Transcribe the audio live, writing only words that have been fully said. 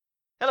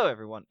Hello,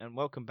 everyone, and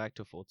welcome back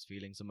to Thoughts,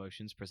 Feelings,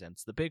 Emotions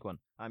Presents The Big One.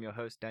 I'm your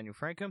host, Daniel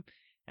Frankham,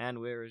 and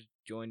we're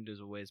joined,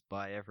 as always,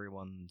 by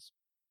everyone's,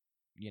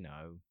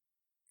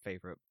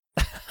 favorite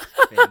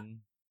thing,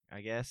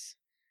 I guess.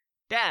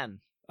 Dan!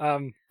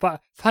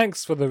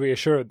 Thanks for the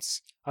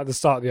reassurance at the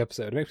start of the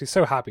episode. It makes me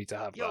so happy to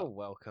have You're that.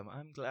 welcome.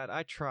 I'm glad.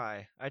 I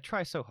try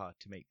so hard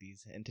to make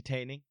these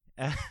entertaining.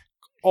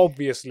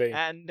 Obviously.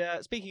 And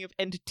speaking of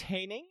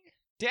entertaining,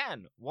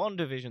 Dan,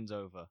 WandaVision's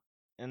over.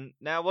 And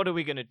now what are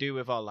we going to do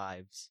with our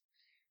lives?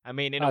 I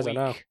mean, in a week,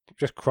 know.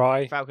 Just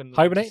cry. Falcon and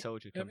the Winter Hibernate?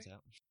 Soldier comes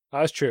out.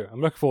 That's true.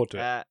 I'm looking forward to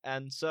it.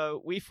 And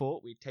so we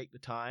thought we'd take the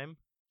time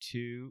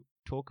to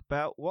talk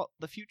about what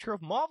the future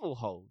of Marvel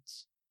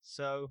holds.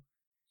 So,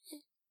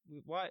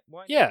 why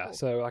Yeah, not?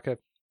 so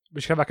we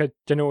just have like a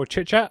general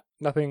chit-chat,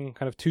 nothing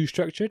kind of too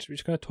structured. We're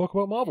just going to talk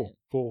about Marvel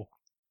for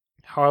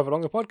however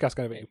long the podcast's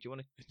going to be. Do you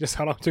want to Just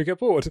how long to get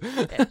bored.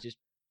 just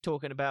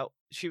talking about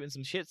shooting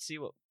some shit, see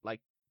what,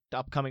 like, the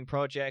upcoming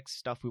projects,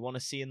 stuff we want to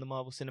see in the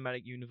Marvel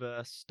Cinematic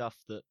Universe, stuff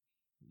that,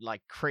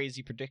 like,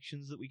 crazy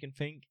predictions that we can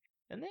think,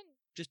 and then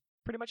just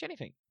pretty much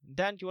anything.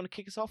 Dan, do you want to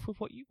kick us off with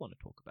what you want to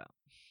talk about?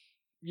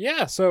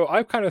 Yeah, so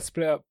I've kind of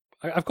split up.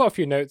 I've got a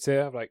few notes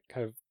here.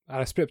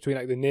 I split between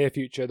like the near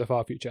future, the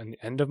far future, and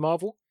the end of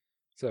Marvel.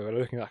 So we're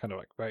looking at kind of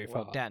like very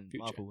far Dan,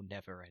 future. Marvel will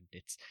never end.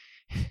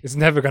 It's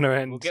never going to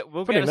end.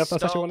 We'll Funny get enough, a that's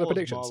Star actually one of the Wars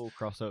predictions. Marvel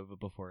crossover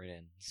before it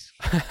ends.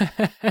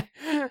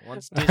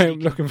 Once Disney I'm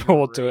looking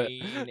forward to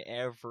it. drain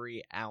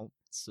every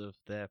ounce of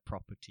their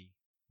property,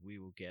 we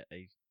will get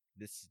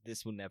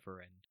this will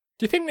never end.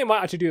 Do you think they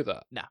might actually do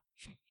that? No.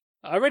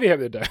 I really hope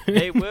they don't.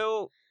 They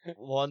will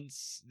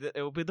once.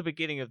 It will be the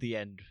beginning of the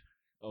end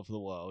of the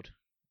world,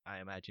 I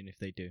imagine, if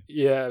they do.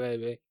 Yeah,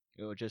 maybe.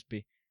 It will just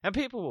be... And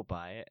people will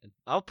buy it.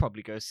 I'll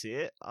probably go see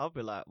it. I'll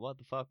be like, what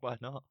the fuck, why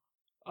not?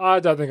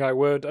 I don't think I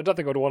would. I don't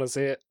think I'd want to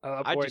see it at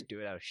that I'd point. just do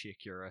it out of sheer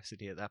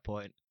curiosity at that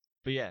point.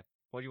 But yeah,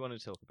 what do you want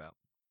to talk about?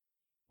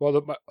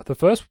 Well, the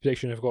first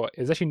prediction I've got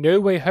is actually No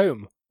Way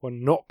Home will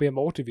not be a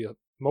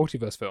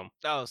multiverse film.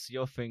 Oh, so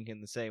you're thinking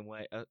the same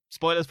way.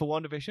 Spoilers for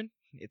WandaVision.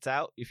 It's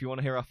out. If you want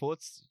to hear our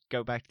thoughts,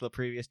 go back to the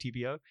previous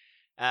TBO.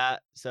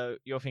 So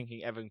you're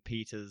thinking Evan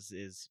Peters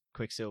is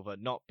Quicksilver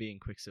not being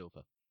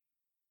Quicksilver.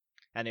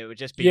 And it would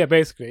just be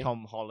basically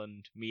Tom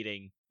Holland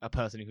meeting a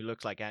person who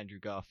looks like Andrew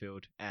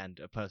Garfield and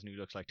a person who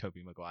looks like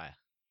Tobey Maguire.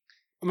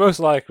 Most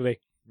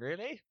likely.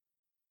 Really?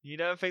 You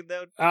don't think they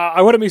would...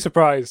 I wouldn't be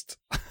surprised.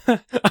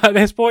 At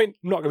this point,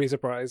 I'm not going to be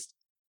surprised.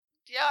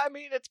 Yeah, I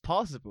mean, it's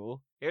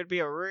possible. It would be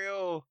a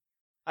real...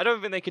 I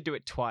don't think they could do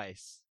it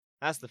twice.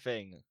 That's the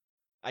thing.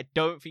 I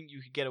don't think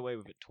you could get away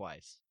with it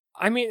twice.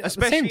 I mean,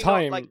 Especially at the same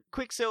time... like,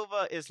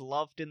 Quicksilver is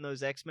loved in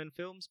those X-Men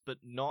films, but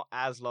not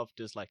as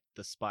loved as, like,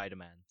 the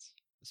Spider-Mans.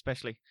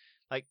 Especially,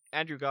 like,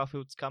 Andrew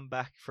Garfield's come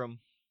back from,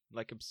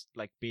 like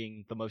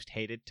being the most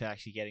hated to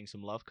actually getting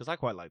some love, because I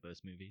quite like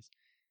those movies.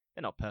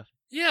 They're not perfect.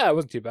 Yeah, it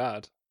wasn't too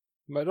bad.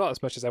 But not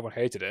as much as everyone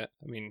hated it.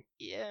 I mean,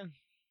 yeah,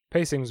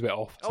 pacing was a bit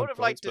off. I would have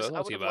liked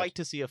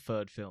to see a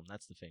third film.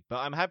 That's the thing. But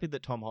I'm happy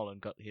that Tom Holland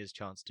got his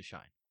chance to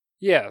shine.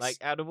 Yes. Like,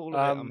 out of all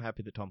of it, I'm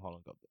happy that Tom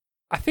Holland got it.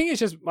 I think it's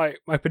just my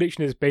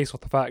prediction is based off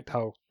the fact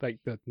how like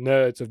the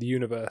nerds of the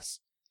universe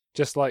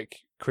just like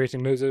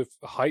creating loads of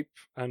hype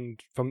and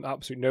from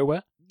absolute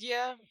nowhere.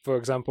 Yeah. For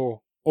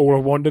example, all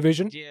of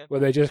WandaVision, where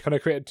they just kind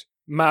of created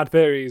mad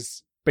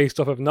theories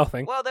based off of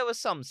nothing. Well, there was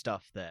some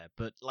stuff there,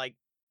 but like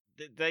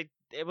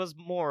it was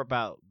more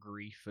about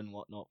grief and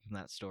whatnot from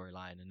that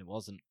storyline, and it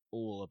wasn't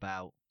all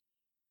about,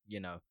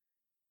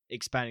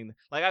 expanding.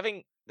 Like, I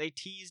think they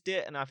teased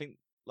it, and I think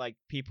like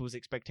people's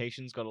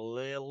expectations got a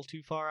little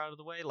too far out of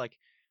the way. Like,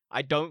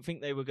 I don't think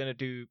they were gonna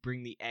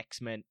bring the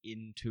X-Men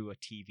into a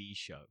TV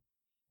show,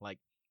 like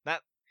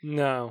that.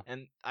 No.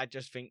 And I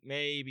just think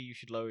maybe you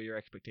should lower your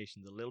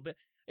expectations a little bit.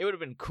 It would have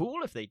been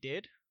cool if they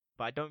did,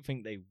 but I don't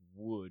think they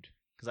would,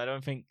 because I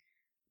don't think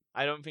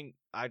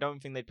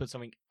they'd put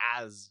something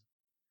as,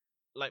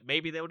 like,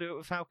 maybe they'll do it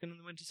with Falcon and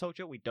the Winter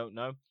Soldier. We don't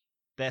know.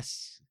 I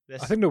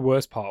think the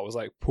worst part was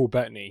like Paul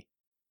Bettany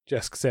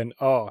just saying,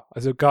 "Oh,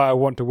 as a guy I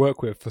want to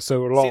work with for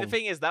so long." See, the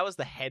thing is, that was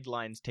the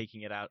headlines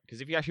taking it out,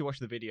 because if you actually watch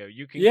the video,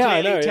 you can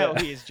clearly tell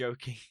he is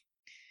joking.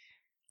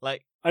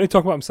 Like, and he's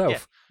talking about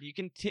himself. Yeah, you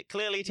can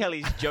clearly tell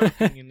he's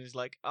joking and is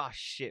like, oh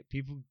shit,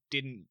 people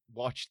didn't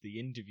watch the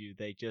interview,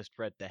 they just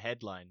read the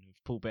headline of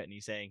Paul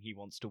Bettany saying he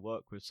wants to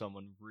work with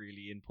someone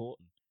really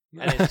important.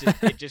 And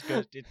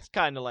it's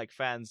kind of like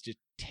fans just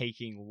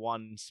taking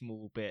one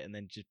small bit and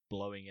then just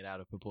blowing it out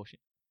of proportion.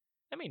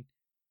 I mean...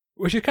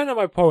 Which is kind of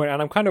my point, and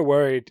I'm kind of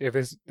worried if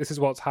this is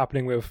what's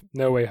happening with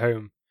No Way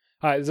Home.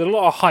 There's a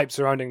lot of hype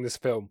surrounding this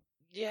film.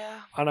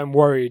 Yeah. And I'm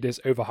worried it's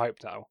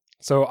overhyped now.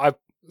 So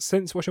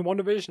since watching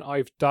WandaVision,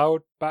 I've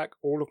dialed back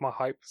all of my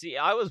hype. See,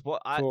 I was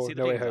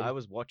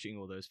watching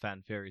all those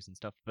fan theories and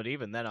stuff, but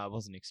even then I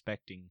wasn't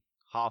expecting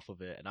half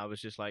of it, and I was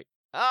just like,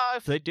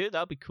 if they do,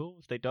 that'll be cool.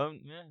 If they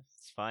don't, yeah,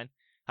 it's fine.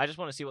 I just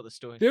want to see what the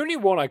story... The only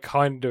one I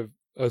kind of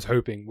I was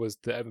hoping was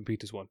the Evan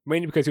Peters one,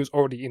 mainly because he was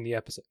already in the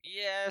episode.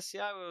 Yeah, see,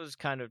 I was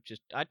kind of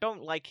just... I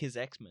don't like his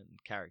X-Men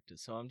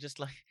characters, so I'm just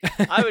like...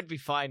 I would be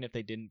fine if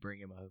they didn't bring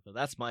him over.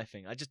 That's my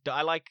thing.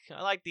 I like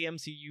the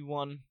MCU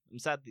one. I'm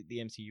sad that the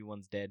MCU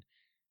one's dead.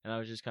 And I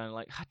was just kind of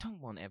like, I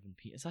don't want Evan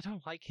Peters. I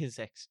don't like his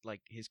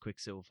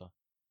Quicksilver.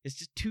 It's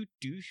just too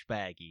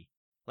douchebaggy.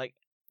 Like...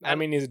 I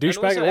mean, he's a And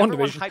douchebag also, at one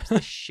everyone division. hypes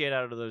the shit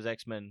out of those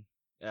X-Men,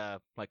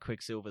 like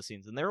Quicksilver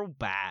scenes, and they're all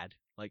bad.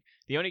 Like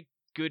the only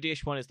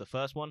goodish one is the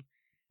first one,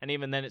 and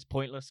even then it's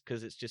pointless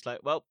because it's just like,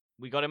 well,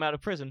 we got him out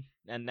of prison,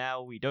 and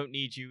now we don't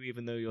need you,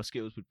 even though your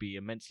skills would be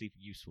immensely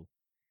useful.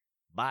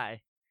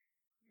 Bye.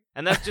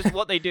 And that's just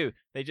what they do.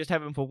 They just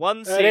have him for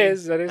one scene, That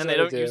is and they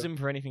don't do. use him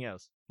for anything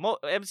else.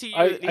 MCU,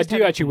 I at least do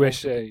had him actually for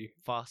wish multiple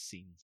fast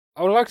scenes.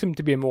 I would like him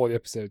to be in more of the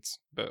episodes,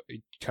 but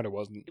he kind of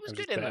wasn't. It was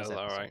just good in there, those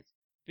episodes. alright.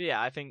 But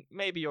yeah, I think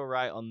maybe you're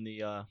right on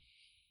the.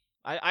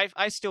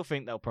 I still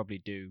think they'll probably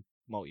do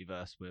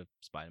multiverse with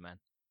Spider-Man.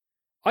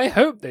 I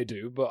hope they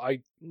do, but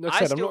like I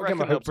said, I'm still not getting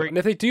my reckon hopes they'll up. And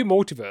if they do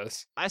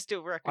multiverse, I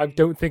still reckon. I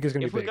don't think it's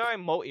going to If be we're big. going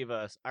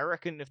multiverse, I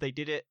reckon if they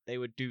did it, they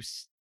would do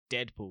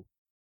Deadpool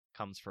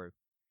comes through.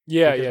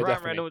 Yeah, because yeah, Ryan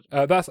definitely.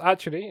 Reynolds- That's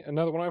actually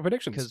another one of my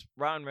predictions. Because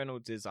Ryan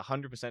Reynolds is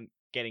 100%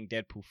 getting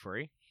Deadpool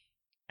free,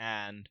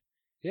 and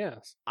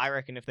Yes. I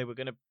reckon if they were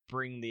going to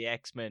bring the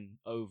X-Men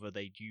over,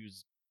 they'd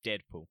use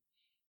Deadpool.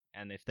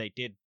 And if they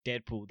did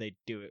Deadpool, they'd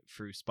do it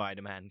through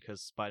Spider-Man,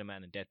 because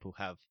Spider-Man and Deadpool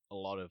have a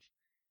lot of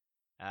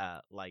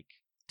like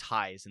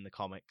ties in the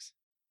comics.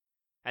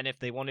 And if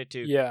they wanted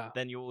to, Yeah.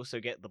 then you also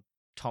get the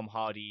Tom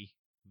Hardy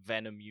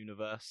Venom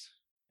universe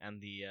and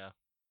the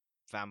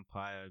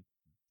vampire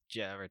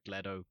Jared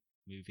Leto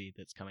movie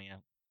that's coming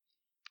out.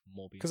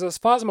 Morbius. Because as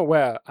far as I'm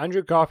aware,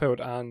 Andrew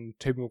Garfield and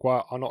Tobey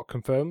Maguire are not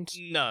confirmed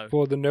No.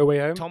 for the No Way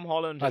Home. Tom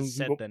Holland has And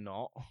said mo- they're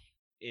not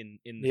in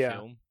the Yeah.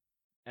 film.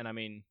 And I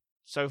mean,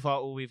 so far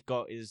all we've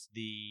got is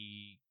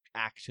the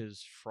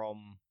actors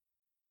from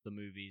the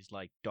movies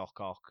like Doc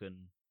Ock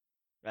and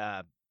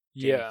Jamie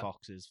Yeah.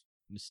 Foxx's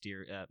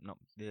not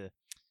the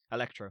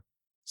Electro.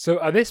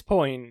 So at this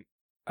point,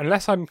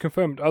 unless I'm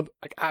confirmed,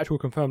 actual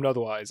confirmed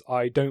otherwise,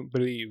 I don't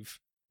believe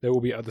there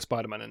will be other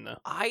Spider-Man in there.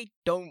 I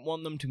don't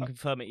want them to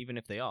confirm it even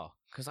if they are,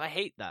 because I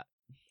hate that.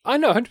 I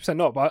know 100%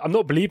 not, but I'm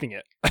not believing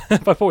it.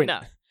 My point. No.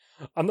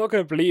 I'm not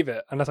going to believe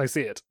it unless I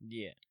see it.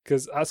 Yeah.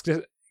 Because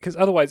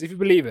otherwise, if you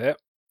believe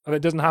it and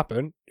it doesn't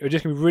happen, you're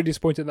just going to be really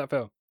disappointed in that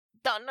film.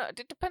 No,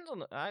 it depends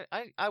on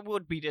I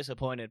would be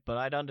disappointed, but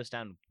I'd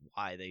understand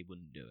why they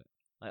wouldn't do it.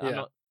 Like, I'm Yeah.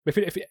 not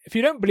If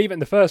you don't believe it in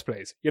the first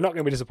place, you're not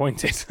going to be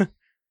disappointed.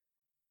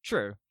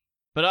 true.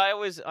 But I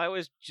always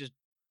just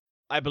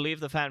I believe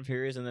the fan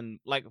theories, and then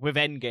like with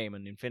Endgame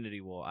and Infinity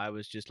War, I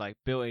was just like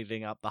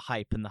building up the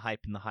hype and the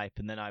hype and the hype,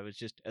 and then I was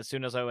just, as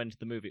soon as I went to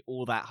the movie,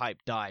 all that hype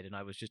died, and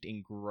I was just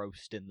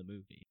engrossed in the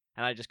movie,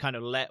 and I just kind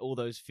of let all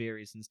those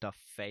theories and stuff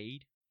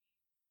fade,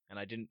 and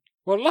I didn't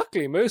Well,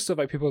 luckily, most of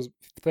people's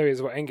theories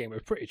about Endgame were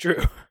pretty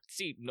true.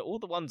 see all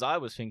the ones I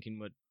was thinking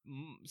were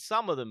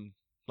some of them.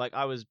 Like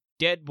I was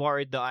dead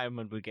worried that Iron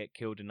Man would get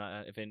killed in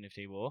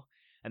Infinity War.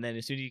 And then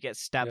as soon as he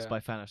gets stabbed by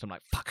Thanos, I'm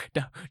like, "Fuck,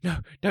 no,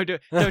 don't do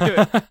it, don't do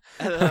it."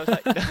 And then I was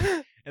like,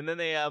 no. And then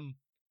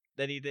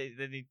then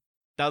he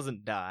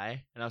doesn't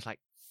die, and I was like,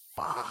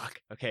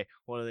 "Fuck, okay,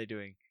 what are they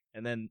doing?"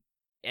 And then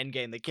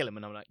Endgame, they kill him,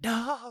 and I'm like,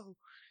 "No!"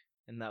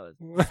 And that was,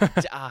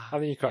 I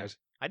think you cried.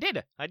 I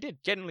did,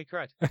 genuinely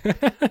cried.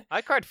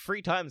 I cried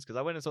 3 times because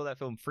I went and saw that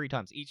film 3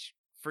 times. Each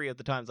 3 of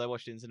the times I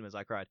watched it in cinemas,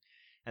 I cried,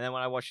 and then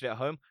when I watched it at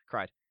home,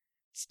 cried.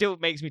 Still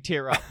makes me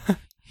tear up.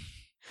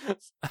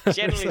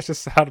 Generally, it's such a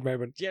sad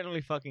moment.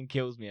 Generally fucking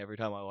kills me every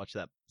time I watch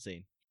that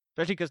scene.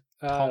 Especially because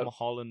Tom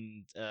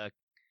Holland,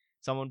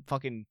 someone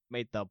fucking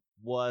made the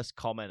worst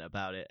comment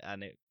about it,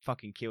 and it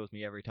fucking kills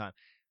me every time.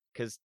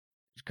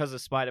 Because of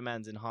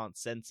Spider-Man's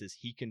enhanced senses,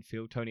 he can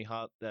feel Tony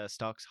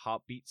Stark's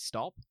heartbeat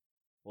stop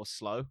or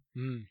slow.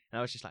 Mm. And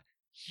I was just like,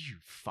 you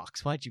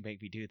fucks, why'd you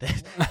make me do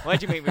this?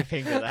 Why'd you make me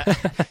think of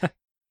that?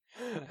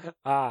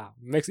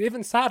 Makes it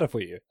even sadder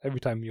for you every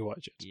time you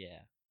watch it. Yeah.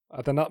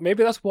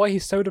 Maybe that's why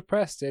he's so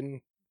depressed in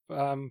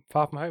Far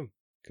From Home,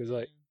 because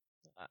like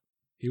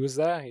he was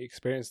there, he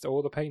experienced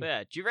all the pain. But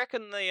yeah, do you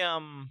reckon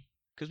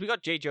because we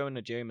got J.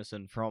 Jonah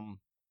Jameson from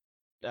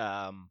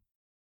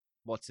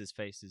what's his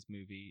face's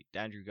movie,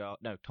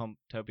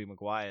 Tobey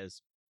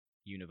Maguire's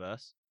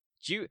universe.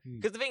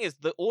 Because the thing is,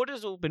 the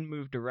order's all been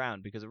moved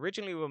around, because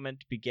originally we were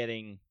meant to be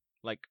getting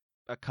like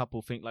a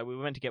couple things, like we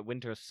were meant to get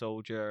Winter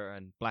Soldier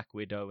and Black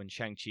Widow and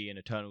Shang-Chi and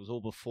Eternals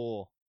all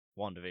before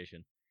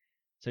WandaVision.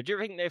 So do you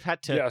think they've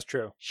had to that's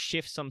true.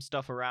 shift some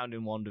stuff around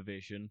in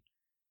WandaVision,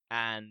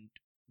 and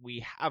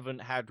we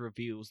haven't had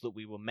reveals that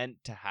we were meant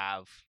to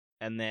have,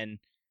 and then,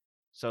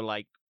 so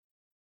like,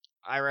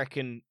 I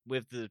reckon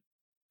with the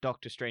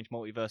Doctor Strange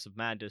Multiverse of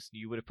Madness,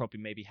 you would have probably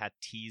maybe had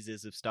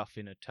teasers of stuff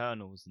in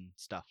Eternals and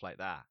stuff like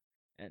that.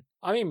 And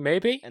I mean,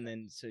 maybe. And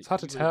then so it's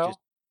hard to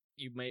tell.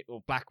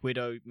 Or Black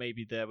Widow,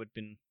 maybe there would have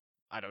been,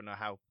 I don't know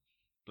how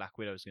Black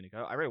Widow's going to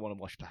go. I really want to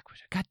watch Black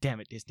Widow. God damn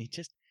it, Disney,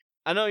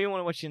 I know you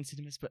want to watch it in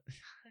cinemas, but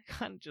I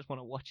kind of just want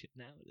to watch it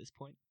now at this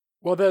point.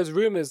 Well, there's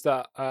rumors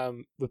that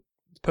the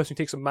person who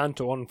takes the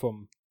mantle on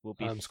from Will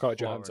be Scarlett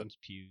Johansson. Florence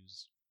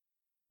Pugh's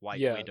White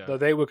yeah, Widow. that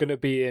they were going to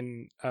be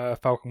in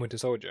Falcon Winter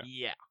Soldier.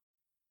 Yeah.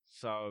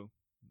 So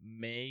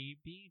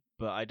maybe,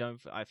 but I don't.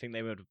 I think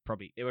they would have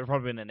probably. It would have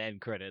probably been an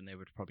end credit, and they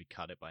would have probably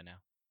cut it by now.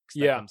 'Cause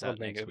that Yeah, comes out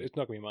next week. it's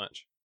not going to be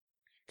much.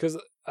 Because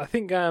I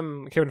think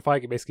Kevin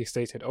Feige basically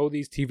stated all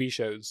these TV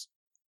shows,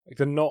 like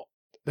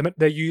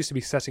they're used to be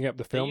setting up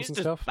the They films use and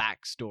stuff.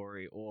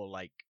 backstory or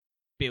like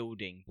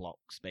building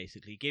blocks,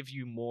 basically give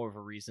you more of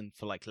a reason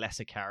for like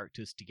lesser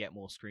characters to get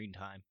more screen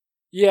time.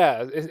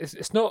 Yeah,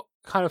 it's not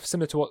kind of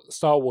similar to what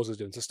Star Wars is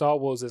doing. So Star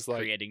Wars is like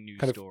Creating new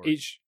kind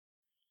stories.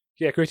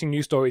 creating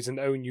new stories in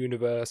their own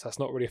universe that's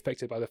not really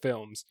affected by the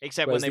films.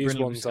 Except whereas when they these bring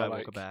Luke ones are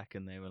Skywalker like- back,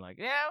 and they were like,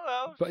 "Yeah,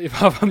 well, But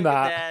apart from look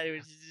at that, it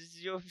was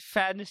just your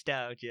fan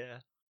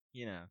nostalgia,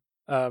 you know."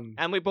 um,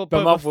 And we brought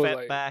But Boba Marvel, Fett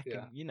like, back,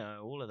 yeah. and you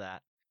know all of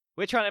that.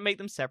 We're trying to make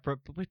them separate,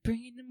 but we're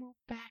bringing them all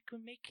back. We're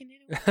making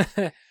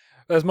it.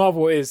 as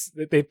Marvel is,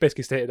 they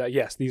basically stated that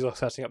yes, these are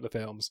setting up the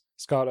films.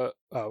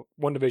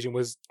 WandaVision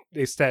was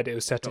instead it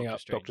was setting Doctor up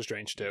Strange. Doctor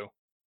Strange too.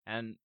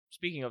 And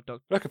speaking of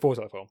Doctor, Looking forward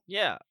to that film.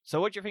 yeah. So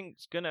what do you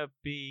think's gonna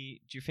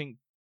be? Do you think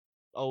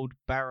old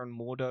Baron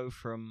Mordo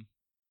from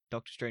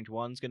Doctor Strange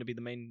 1's gonna be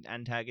the main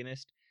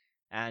antagonist?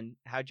 And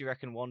how do you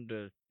reckon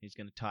Wanda is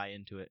gonna tie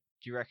into it?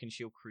 Do you reckon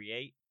she'll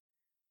create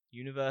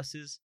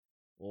universes,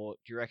 or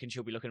do you reckon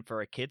she'll be looking for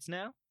her kids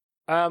now?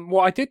 Well,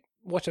 I did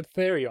watch a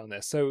theory on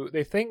this. So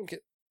they think, do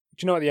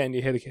you know, at the end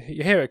you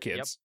hear her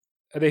kids.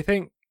 They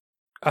think,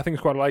 I think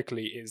it's quite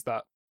likely is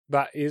that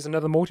is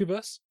another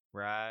multiverse,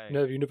 Right.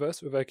 another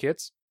universe with her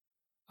kids,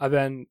 and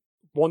then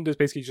Wanda's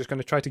basically just going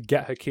to try to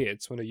get her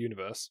kids from the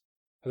universe,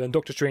 and then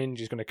Doctor Strange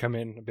is going to come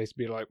in and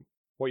basically be like,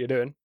 "What you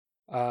doing?"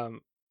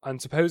 And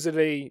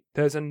supposedly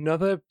there's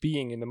another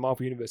being in the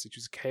Marvel universe which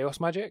is chaos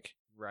magic,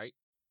 Right.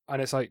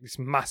 and it's like this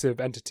massive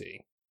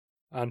entity,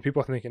 and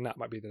people are thinking that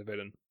might be the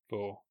villain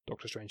for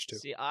Doctor Strange too.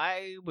 See,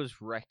 I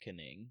was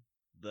reckoning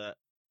that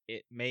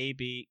it may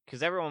be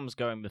because everyone was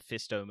going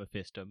Mephisto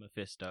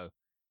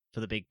for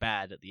the big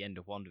bad at the end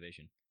of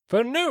WandaVision.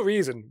 For no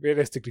reason,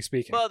 realistically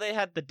speaking. Well, they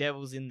had the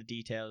devils in the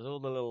details, all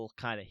the little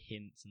kind of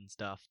hints and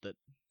stuff that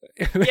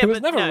it yeah, was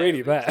but never no, really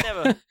it was there.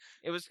 never-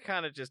 it was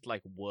kind of just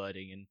like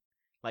wording and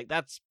like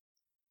that's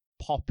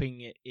popping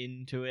it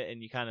into it,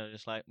 and you kind of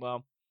just like,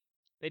 well,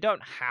 they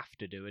don't have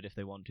to do it if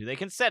they want to. They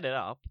can set it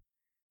up,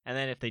 and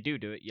then if they do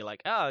it, you're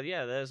like, oh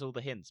yeah, there's all the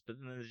hints. But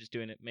then they're just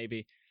doing it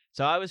maybe.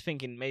 So I was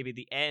thinking maybe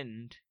the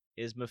end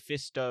is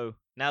Mephisto.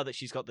 Now that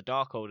she's got the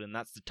Darkhold, and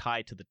that's the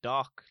tie to the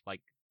dark,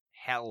 like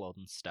hell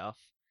and stuff.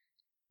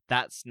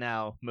 That's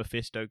now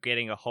Mephisto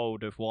getting a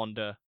hold of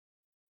Wanda,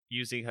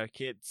 using her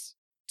kids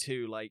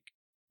to like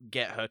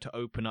get her to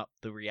open up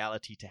the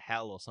reality to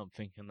hell or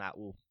something, and that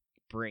will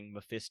bring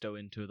Mephisto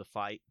into the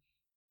fight.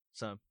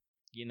 So,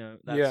 you know,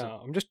 that's Yeah,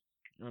 I'm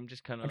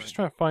just kind of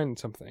trying to find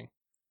something.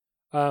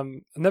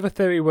 Another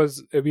theory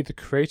was it'd be the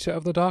creator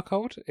of the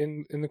Darkhold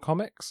in the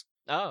comics.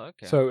 Oh,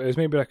 okay. So it was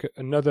maybe like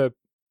another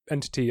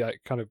entity,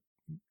 like kind of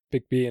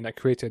big being that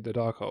created the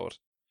Darkhold,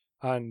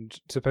 and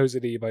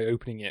supposedly by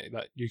opening it,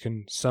 that you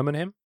can summon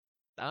him.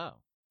 Oh,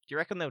 do you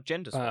reckon they'll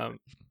gender swap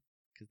it?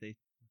 Because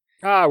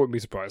I wouldn't be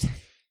surprised.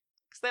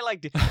 they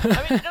like.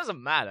 I mean, it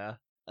doesn't matter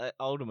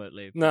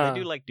ultimately. But No. they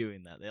do like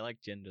doing that. They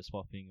like gender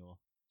swapping or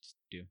just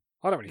do.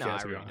 I don't really No, care, I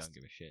to be really honest. don't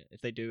give a shit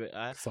if they do it.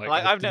 It's like,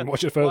 like I I've didn't never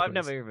watch it Well, first I've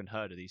place. never even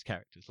heard of these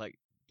characters. Like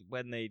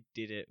when they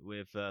did it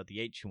with the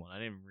H one, I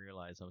didn't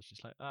realize. I was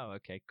just like, oh,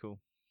 okay, cool,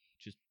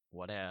 just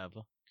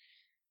whatever.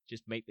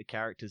 Just make the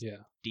characters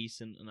Yeah.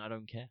 decent, and I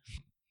don't care.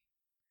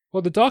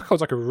 Well, the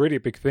Darkhold's like a really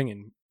big thing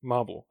in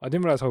Marvel. I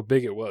didn't realize how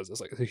big it was.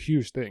 It's a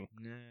huge thing.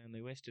 No, and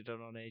they wasted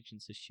it on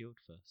Agents of Shield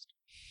first.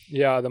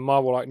 Yeah, the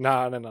Marvel like,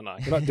 nah, you're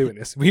not doing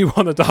this. We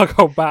want the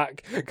Darkhold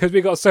back because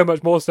we got so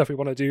much more stuff we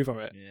want to do from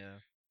it. Yeah.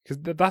 Because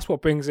that's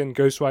what brings in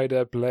Ghost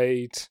Rider,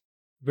 Blade,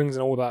 brings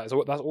in all that.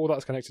 So that's all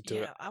that's connected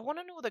to it. I want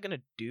to know what they're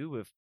gonna do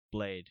with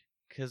Blade,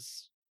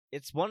 because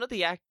it's one of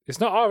the It's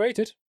not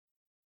R-rated.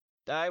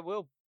 I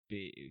will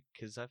be,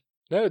 because I've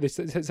No, they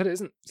said it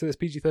isn't. So it's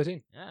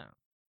PG-13. yeah,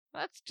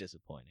 that's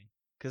disappointing.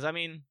 Because I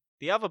mean,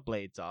 the other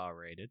Blades are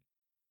rated,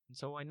 and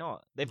so why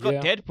not? They've got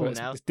Yeah, but Deadpool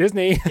now. It's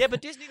Disney. Yeah,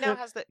 but Disney now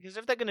has that, because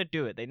if they're gonna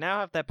do it, they now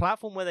have their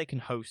platform where they can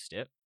host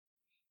it,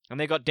 and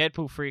they got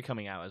Deadpool 3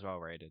 coming out as well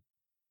rated.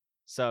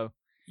 So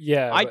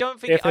Yeah, I but don't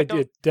think if they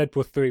did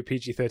Deadpool 3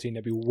 PG-13,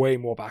 there'd be way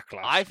more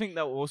backlash. I think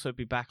there'll also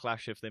be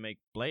backlash if they make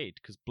Blade,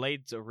 because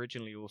Blade's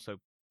originally also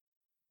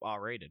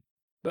R rated.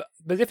 But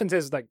the difference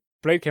is, like,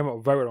 Blade came out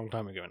a very long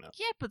time ago now.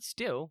 Yeah, but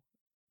still,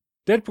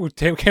 Deadpool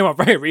came out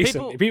very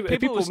recently.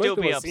 people will still most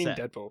be people have seen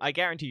upset. Deadpool. I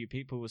guarantee you,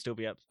 people will still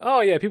be upset.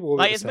 Oh yeah, people will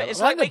be Like upset. it's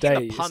Like like the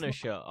making day, the it's not-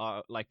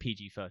 Punisher like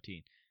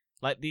PG-13.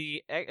 Like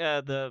the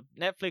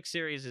Netflix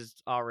series is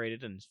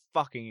R-rated and it's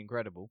fucking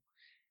incredible,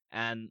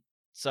 and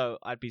so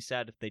I'd be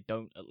sad if they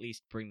don't at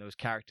least bring those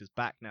characters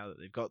back now that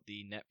they've got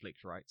the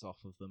Netflix rights off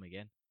of them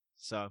again.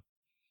 So,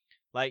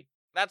 like,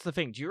 that's the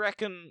thing. Do you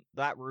reckon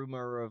that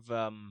rumor of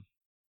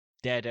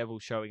Daredevil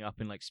showing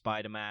up in like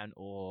Spider-Man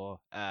or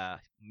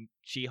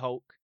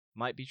She-Hulk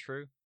might be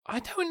true? I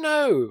don't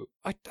know.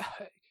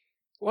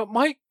 Well,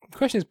 my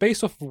question is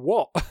based off of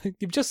what?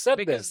 You've just said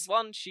Because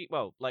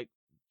this.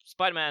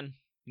 Spider-Man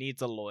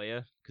needs a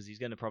lawyer because he's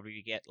going to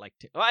probably get like.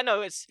 I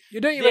know it's.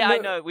 You don't even I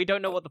know. know we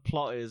don't know what the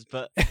plot is,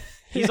 but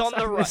he's on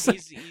the right.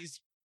 He's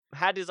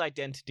had his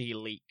identity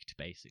leaked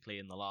basically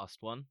in the last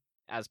one,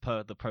 as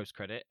per the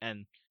post-credit.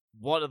 And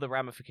what are the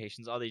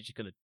ramifications? Are they just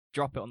going to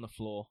drop it on the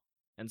floor?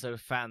 And so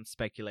fan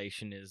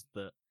speculation is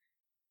that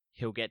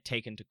he'll get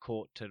taken to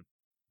court to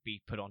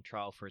be put on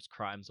trial for his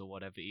crimes or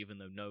whatever, even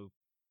though no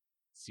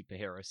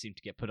superheroes seem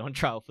to get put on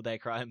trial for their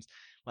crimes.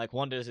 Like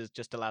Wanda is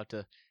just allowed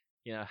to,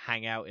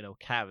 hang out in a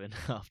cabin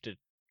after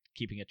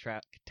keeping a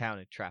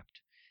town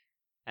trapped.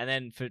 And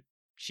then for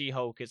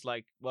She-Hulk, it's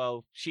like,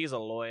 well, she's a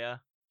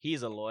lawyer,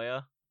 he's a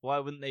lawyer. Why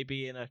wouldn't they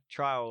be in a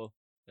trial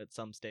at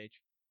some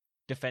stage?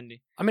 Defending.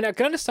 I mean, I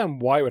can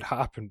understand why it would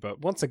happen, but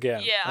once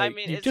again,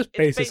 you just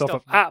base this off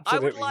of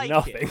absolutely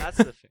nothing. That's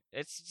the thing.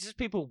 It's just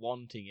people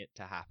wanting it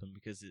to happen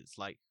because it's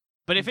like,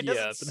 but if it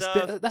doesn't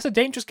serve, that's a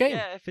dangerous game.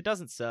 Yeah, if it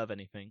doesn't serve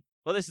anything,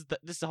 well, this is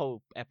the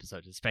whole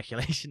episode is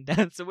speculation,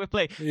 Dan. So we're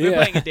playing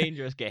a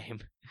dangerous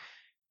game.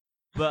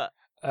 But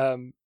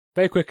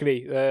very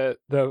quickly,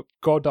 the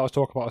god that I was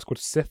talking about is called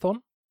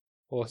Sithon,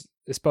 or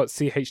it's spelled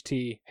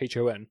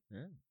Chthon,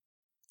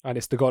 and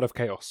it's the god of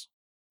chaos.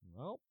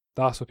 Well,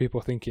 that's what people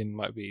are thinking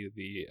might be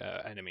the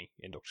enemy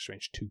in Doctor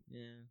Strange 2.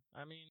 Yeah,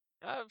 I mean,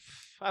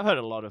 I've heard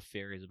a lot of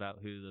theories about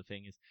who the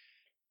thing is.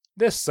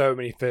 There's so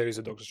many theories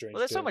of Doctor Strange. Well,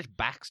 there's so much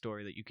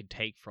backstory that you can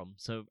take from.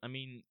 So, I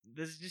mean,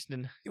 there's just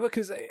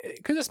because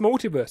it's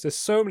multiverse. There's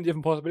so many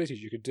different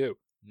possibilities you could do.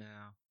 No,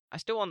 I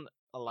still want.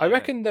 I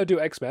reckon they'll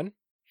do X-Men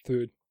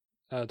through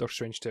Doctor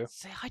Strange 2.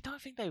 See, I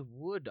don't think they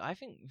would. I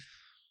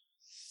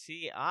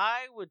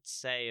would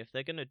say if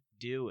they're gonna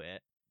do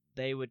it,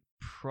 they would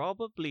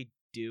probably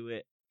do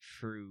it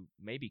through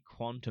maybe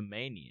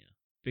Quantumania,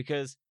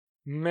 because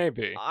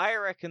maybe I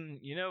reckon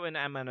in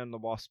Ant-Man and the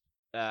Wasp.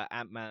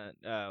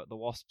 The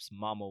Wasp's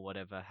mum or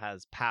whatever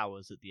has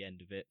powers at the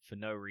end of it for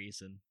no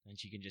reason, and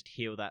she can just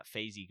heal that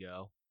phasey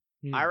girl.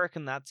 I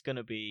reckon that's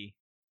gonna be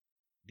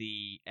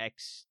the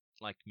X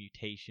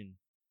mutation,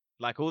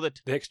 all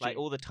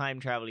the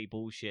time travel-y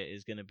bullshit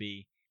is gonna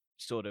be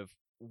sort of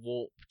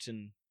warped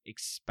and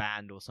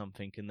expand or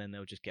something, and then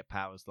they'll just get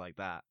powers like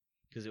that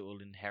because it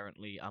will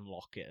inherently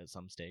unlock it at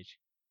some stage.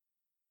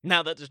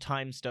 Now that the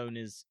Time Stone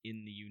is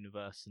in the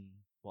universe and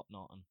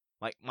whatnot, and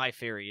my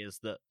theory is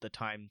that the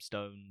Time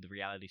Stone, the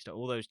Reality Stone,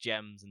 all those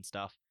gems and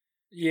stuff.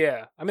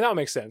 Yeah, I mean, that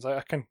makes sense.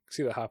 I can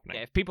see that happening.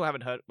 Yeah, if people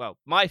haven't heard,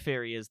 my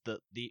theory is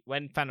that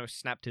when Thanos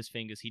snapped his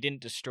fingers, he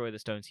didn't destroy the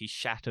stones, he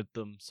shattered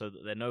them so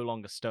that they're no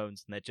longer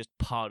stones and they're just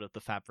part of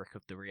the fabric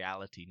of the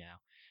reality now.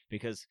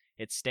 Because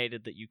it's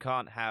stated that you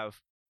can't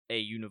have a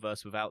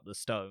universe without the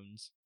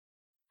stones,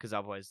 because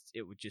otherwise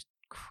it would just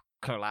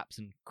collapse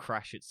and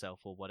crash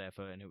itself or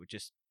whatever, and it would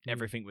just,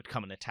 everything would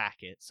come and attack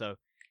it. So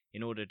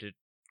in order to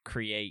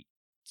create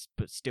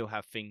but still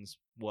have things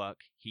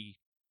work, he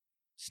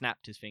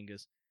snapped his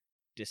fingers,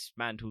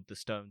 dismantled the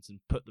stones, and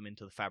put them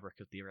into the fabric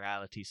of the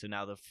reality. So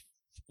now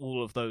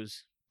all of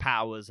those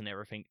powers and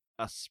everything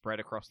are spread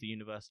across the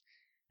universe.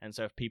 And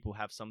so if people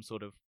have some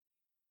sort of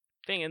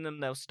thing in them,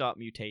 they'll start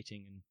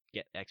mutating and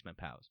get X-Men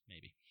powers,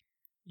 maybe.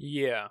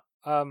 Yeah.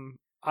 I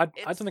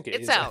don't think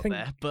it's out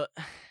there, but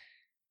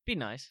be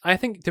nice. I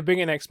think to bring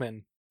in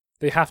X-Men,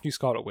 they have to use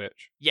Scarlet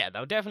Witch. Yeah,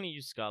 they'll definitely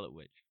use Scarlet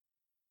Witch.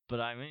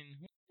 But I mean,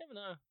 you never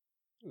know.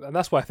 And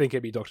that's why I think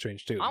it'd be Doctor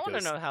Strange 2. I want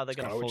to know how they're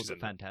going to fold the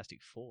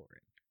Fantastic Four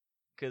in.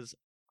 Because,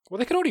 well,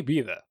 they could already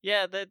be there.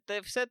 Yeah,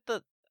 they've said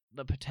that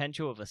the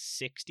potential of a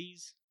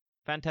 60s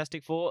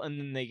Fantastic Four, and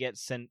then they get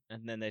sent,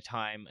 and then they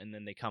time, and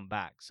then they come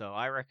back. So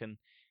I reckon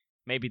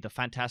maybe the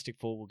Fantastic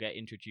Four will get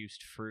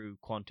introduced through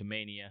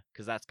Quantumania,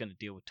 because that's going to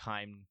deal with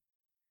time.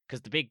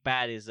 Because the big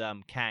bad is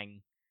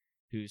Kang,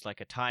 who's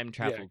like a time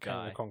travel guy.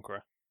 Kang the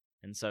Conqueror.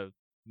 And so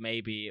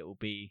maybe it will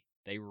be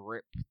they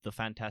rip the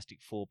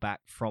Fantastic Four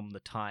back from the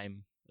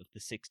time of the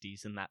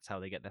 60s, and that's how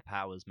they get their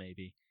powers,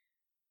 maybe.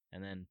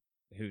 And then,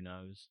 who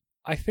knows?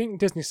 I think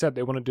Disney said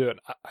they want to do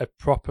a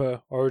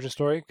proper origin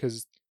story,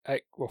 because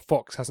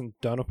Fox hasn't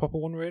done a proper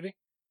one, really.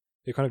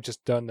 They've kind of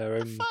just done their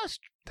own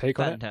take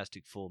on it.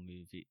 Fantastic Four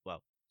movie,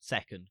 well,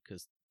 second,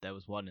 because there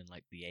was one in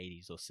the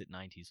 80s or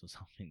 90s or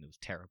something that was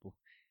terrible.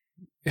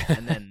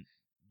 And then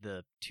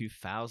the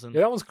 2000s.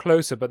 Yeah, that was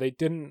closer, but they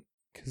didn't,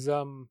 because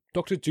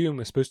Dr. Doom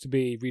was supposed to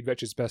be Reed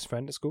Richards' best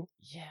friend at school.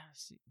 Yeah,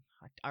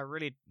 I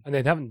really... And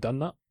they haven't done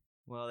that.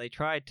 Well, they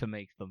tried to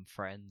make them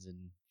friends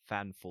in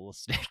Fan Four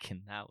Stick,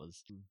 and that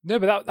was... No,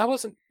 but that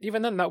wasn't...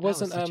 Even then, that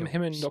wasn't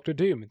him and Dr.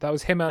 Doom. That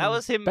was him and That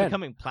was him Ben.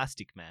 becoming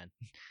Plastic Man.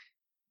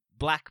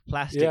 Black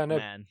Plastic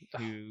Man,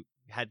 who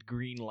had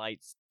green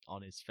lights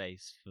on his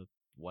face for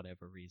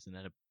whatever reason,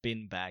 and a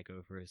bin bag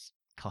over his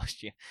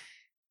costume.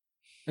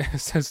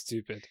 So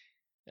stupid.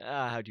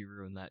 How do you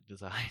ruin that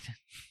design?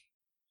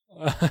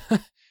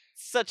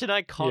 Such an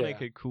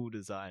iconic and cool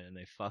design, and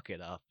they fuck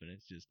it up, and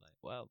it's just like,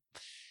 well,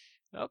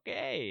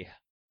 okay.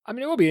 I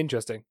mean, it will be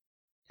interesting.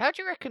 How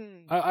do you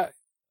reckon?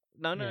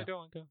 No, go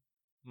on.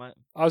 I'm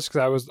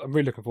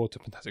really looking forward to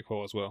Fantastic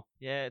Four as well.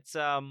 Yeah, it's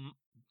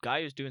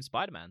guy who's doing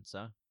Spider-Man.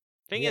 So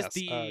thing Yes, is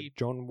the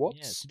John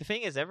Watts. the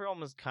thing is everyone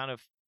was kind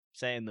of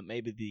saying that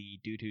maybe the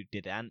dude who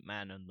did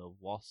Ant-Man and the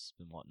Wasp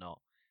and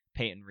whatnot,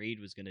 Peyton Reed,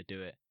 was going to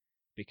do it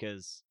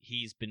because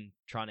he's been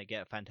trying to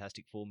get a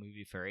Fantastic Four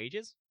movie for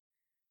ages.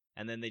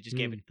 And then they just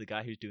gave it to the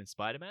guy who's doing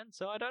Spider-Man,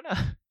 so I don't know.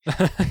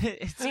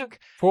 It seemed...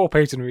 Poor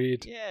Peyton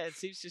Reed. Yeah, it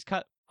seems just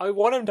cut. I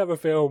want him to have a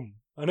film.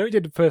 I know he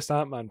did the first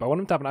Ant-Man, but I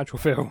want him to have an actual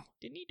film.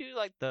 Didn't he do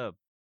like the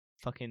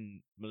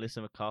fucking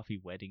Melissa McCarthy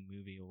wedding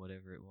movie or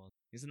whatever it was?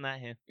 Isn't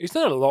that him? He's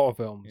done a lot of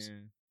films. Yeah.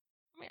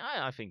 I mean,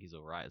 I think he's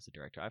alright as a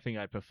director. I think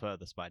I'd prefer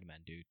the Spider-Man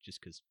dude just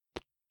because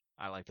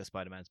I like the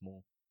Spider-Mans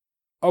more.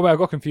 Oh, wait, I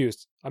got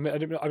confused. I mean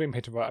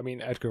Peyton Wright. I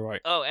mean Edgar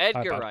Wright. Oh,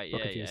 Edgar Wright.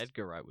 Yeah.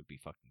 Edgar Wright would be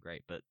fucking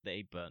great, but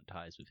they burnt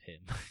ties with him.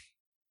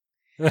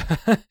 Yeah.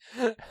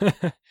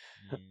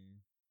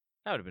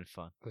 That would have been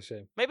fun. That's a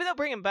shame. Maybe they'll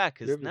bring him back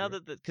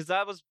because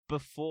that was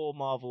before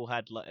Marvel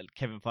had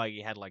Kevin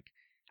Feige had like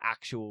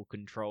actual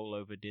control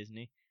over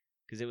Disney,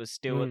 because it was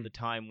still at the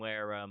time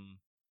where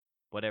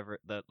whatever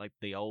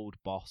the old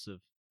boss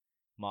of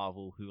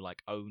Marvel who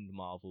like owned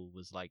Marvel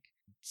was like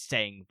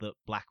saying that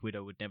Black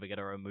Widow would never get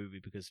her own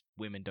movie because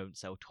women don't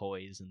sell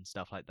toys and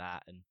stuff like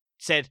that, and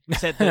said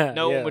that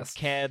no one would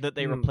care that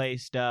they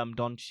replaced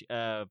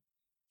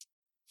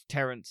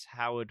Terrence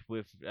Howard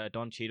with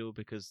Don Cheadle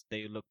because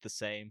they look the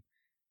same,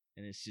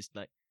 and it's just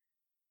like,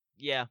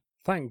 yeah.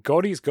 Thank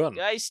God he's gone.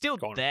 Yeah, he's still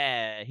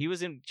there. He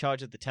was in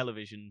charge of the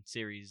television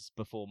series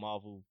before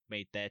Marvel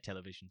made their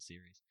television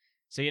series.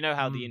 So you know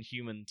how the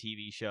Inhuman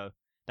TV show,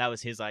 that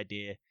was his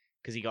idea,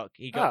 because he got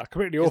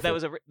completely awful. There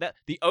was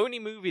the only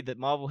movie that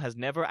Marvel has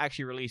never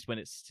actually released when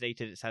it's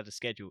stated it's had a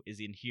schedule is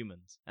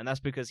Inhumans, and that's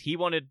because he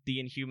wanted the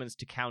Inhumans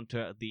to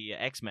counter the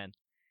X-Men,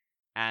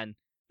 and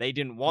they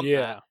didn't want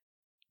that.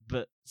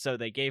 But so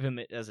they gave him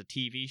it as a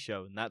TV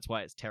show, and that's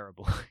why it's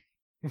terrible.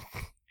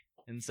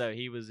 And so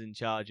he was in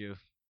charge of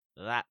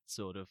that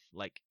sort of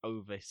like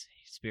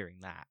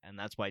overspearing that, and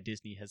that's why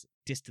Disney has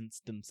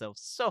distanced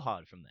themselves so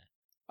hard from there.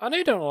 I know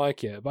you don't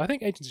like it, but I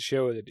think Agents of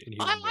S.H.I.E.L.D. did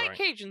Inhumans. I like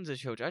Agents of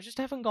S.H.I.E.L.D. I just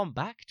haven't gone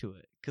back to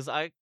it because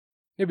I.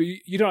 Yeah, but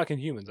you don't like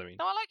Inhumans. I mean,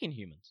 no, I like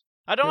Inhumans.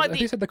 I don't like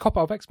You said the cop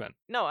out of X-Men.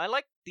 No, I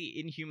like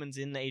the Inhumans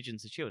in the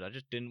Agents of S.H.I.E.L.D. I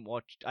just didn't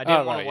watch. I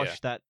didn't want to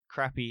watch that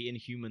crappy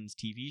Inhumans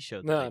TV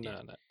show. No.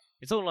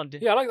 It's all on.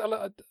 Yeah,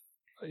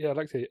 I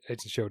like the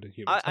Agents of S.H.I.E.L.D.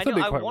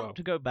 Inhumans. I want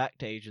to go back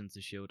to Agents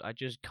of S.H.I.E.L.D. I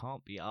just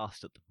can't be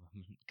asked at the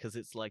moment because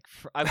it's like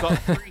I've got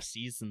 3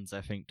 seasons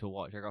I think to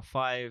watch. I got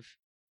 5,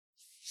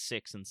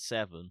 6, and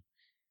 7.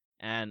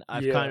 And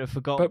I've kind of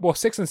forgotten. But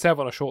 6 and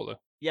 7 are short though.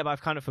 Yeah, but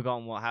I've kind of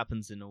forgotten what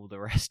happens in all the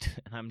rest,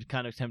 and I'm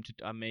kind of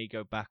tempted. I may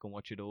go back and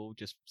watch it all.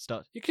 Just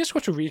start. You can just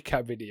watch a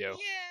recap video.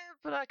 Yeah,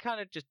 but I kind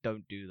of just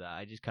don't do that.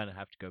 I just kind of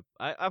have to go.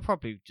 I'll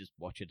probably just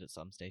watch it at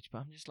some stage, but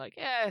I'm just like,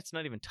 yeah, it's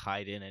not even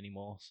tied in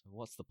anymore. So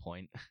what's the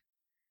point?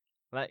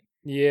 Like,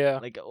 yeah,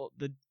 like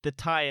the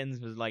tie-ins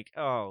was like,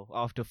 oh,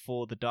 after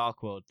For the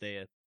Dark World,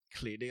 they're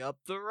cleaning up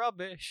the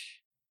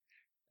rubbish.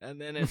 And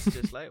then it's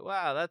just like,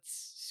 wow,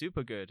 that's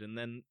super good. And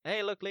then,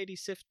 hey, look, Lady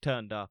Sif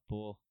turned up,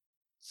 or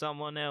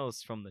someone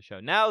else from the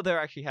show. Now they're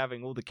actually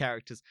having all the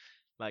characters,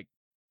 like,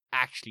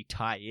 actually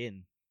tie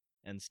in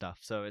and stuff.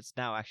 So it's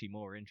now actually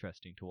more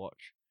interesting to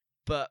watch.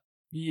 But,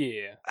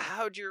 yeah,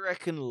 how do you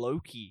reckon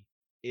Loki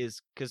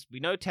is? Because we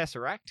know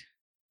Tesseract.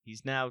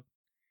 He's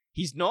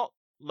not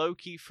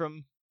Loki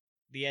from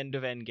the end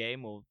of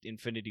Endgame or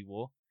Infinity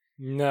War.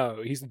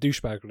 No, he's the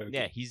douchebag Loki.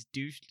 Yeah, he's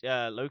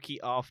Loki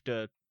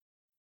after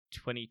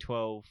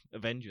 2012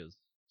 Avengers.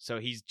 So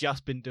he's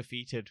just been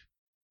defeated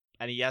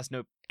and he has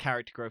no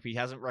character growth. He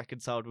hasn't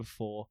reconciled with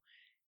Thor.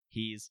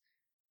 It's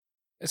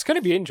going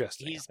to be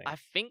interesting. I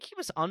think he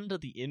was under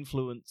the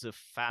influence of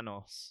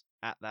Thanos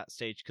at that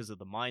stage because of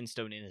the Mind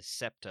Stone in his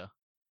scepter.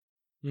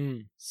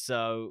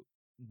 So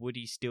would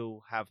he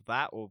still have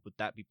that, or would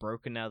that be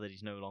broken now that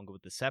he's no longer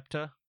with the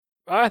scepter?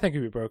 I think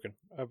he'd be broken,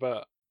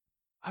 but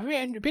I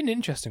mean, it'd be an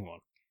interesting one.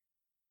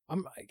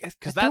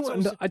 Because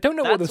I don't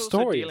know what the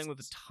story is. Dealing with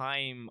the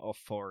Time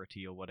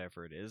Authority or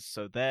whatever it is.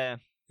 So they're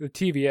the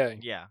TVA.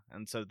 Yeah,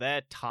 and so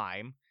they're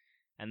time,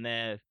 and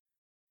they're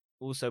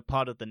also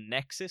part of the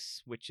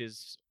Nexus, which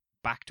is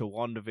back to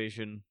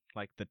WandaVision.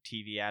 Like the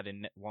TV ad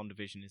in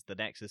WandaVision is the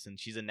Nexus, and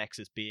she's a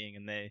Nexus being,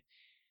 and a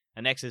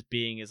Nexus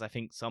being is, I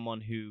think, someone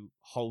who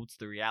holds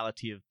the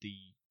reality of the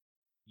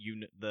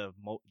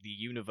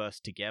universe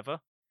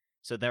together.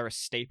 So they're a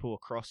staple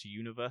across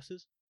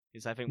universes.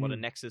 Is I think what a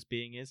Nexus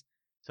being is.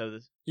 So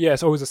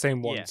it's always the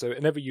same one. Yeah. So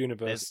in every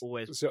universe,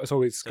 it's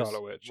always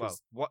Scarlet Witch.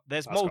 Well,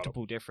 there's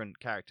multiple different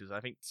characters.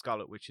 I think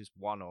Scarlet Witch is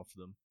one of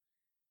them,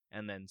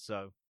 and then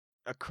so.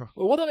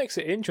 Well, what that makes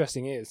it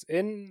interesting is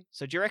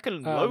So do you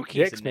reckon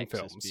Loki's a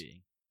Nexus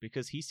being?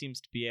 Because he seems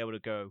to be able to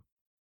go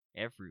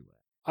everywhere.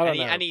 I don't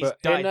know. And he's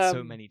died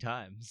so many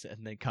times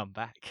and then come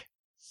back.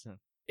 So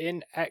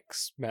in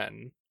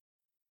X-Men,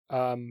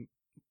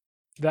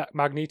 that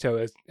Magneto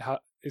is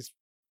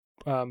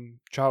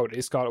child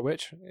is Scarlet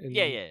Witch.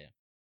 Yeah.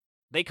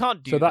 They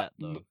can't do that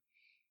though,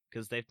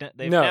 because they've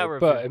now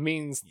but it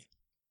means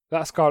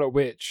that Scarlet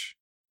Witch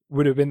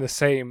would have been the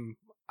same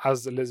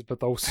as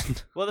Elizabeth Olsen.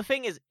 Well, the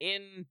thing is,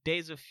 in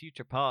Days of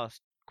Future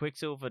Past,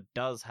 Quicksilver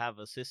does have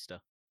a sister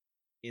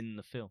in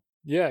the film.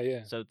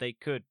 Yeah. So they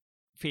could,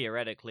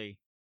 theoretically,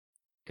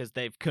 because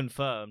they've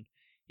confirmed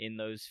in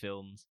those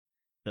films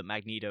that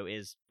Magneto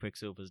is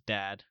Quicksilver's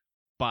dad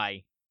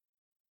by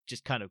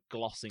just kind of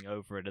glossing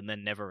over it and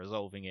then never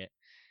resolving it.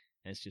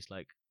 And it's just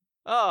like,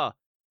 oh,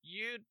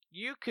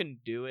 you can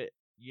do it,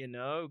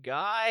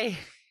 guy.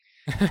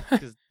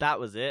 Because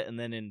that was it. And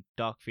then in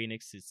Dark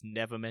Phoenix, it's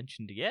never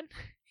mentioned again.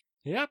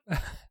 Yep,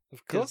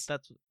 of course.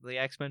 That's the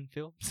X-Men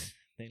films.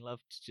 They love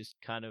to just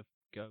kind of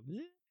go.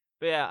 Bleh.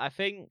 But yeah, I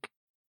think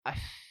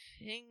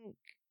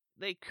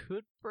they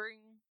could bring.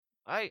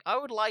 I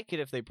would like it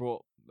if they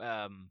brought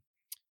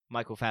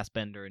Michael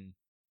Fassbender and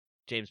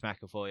James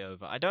McAvoy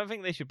over. I don't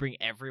think they should bring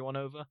everyone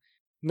over.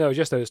 No,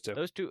 just those two.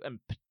 Those two, and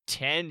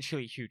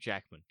potentially Hugh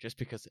Jackman, just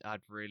because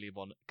I'd really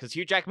want. Because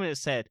Hugh Jackman has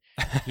said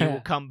he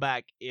will come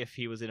back if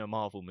he was in a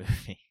Marvel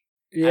movie.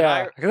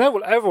 Yeah,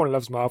 because everyone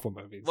loves Marvel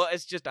movies. Well,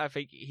 it's just I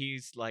think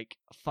he's like,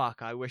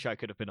 fuck, I wish I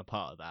could have been a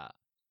part of that.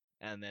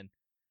 And then,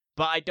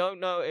 but I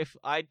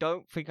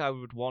don't think I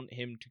would want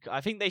him to.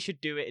 I think they should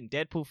do it in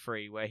Deadpool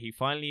 3, where he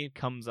finally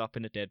comes up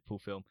in a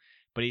Deadpool film,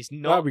 but he's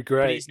not. That'd be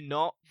great. But he's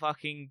not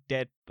fucking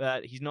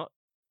he's not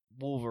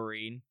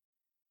Wolverine,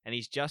 and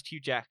he's just Hugh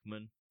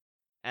Jackman.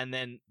 And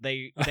then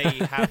they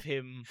have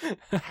him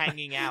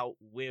hanging out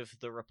with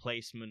the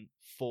replacement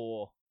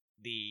for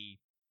the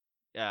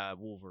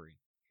Wolverine.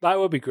 That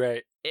would be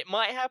great. It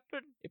might happen.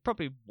 It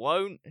probably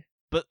won't.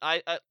 But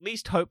I at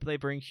least hope they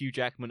bring Hugh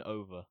Jackman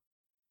over,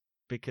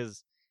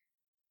 because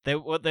they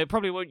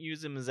probably won't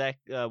use him as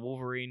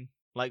Wolverine.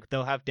 Like,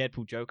 they'll have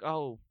Deadpool joke,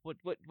 "Oh, what?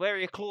 Where are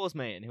your claws,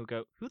 mate?" And he'll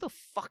go, "Who the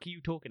fuck are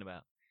you talking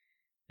about?"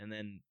 And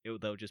then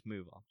they'll just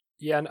move on.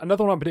 Yeah, and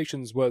another one of my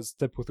predictions was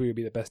Deadpool 3 would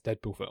be the best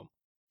Deadpool film.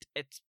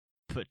 It's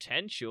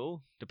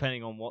potential,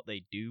 depending on what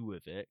they do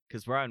with it,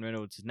 because Ryan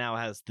Reynolds now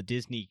has the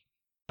Disney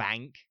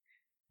bank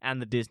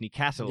and the Disney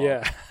catalog.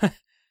 Yeah.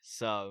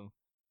 So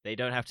they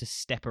don't have to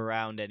step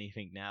around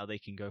anything now. They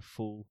can go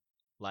full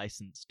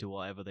license to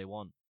whatever they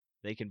want.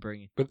 They can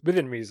bring it. But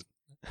within reason.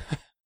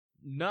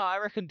 No, I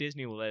reckon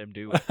Disney will let him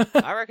do it.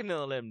 I reckon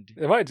they'll let him do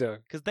it. They might do.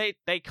 Because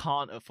they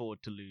can't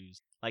afford to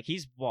lose. Like,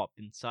 he's,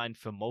 been signed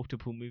for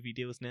multiple movie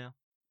deals now?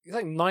 It's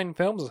like 9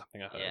 films or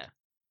something, I heard. Yeah.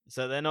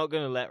 So they're not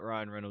going to let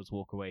Ryan Reynolds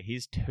walk away.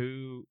 He's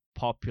too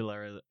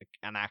popular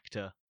an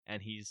actor,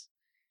 and he's...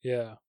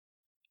 Yeah.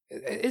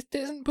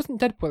 Wasn't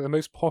Deadpool the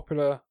most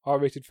popular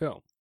R-rated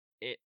film?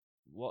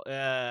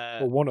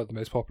 Or one of the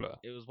most popular?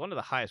 It was one of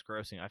the highest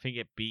grossing. I think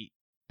it beat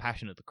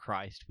Passion of the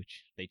Christ,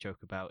 which they joke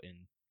about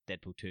in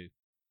Deadpool 2.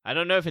 I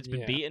don't know if it's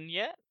been beaten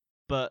yet,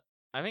 but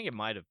I think it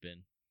might have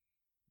been.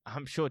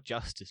 I'm sure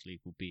Justice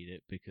League will beat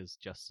it, because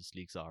Justice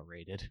League's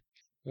R-rated.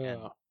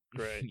 Oh,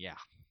 great. Yeah.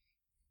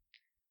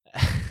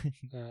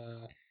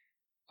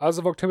 As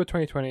of October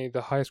 2020,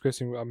 the highest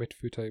grossing animated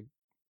food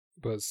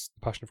was The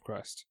Passion of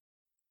Christ.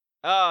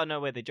 Oh, no,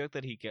 wait, they joked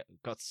that he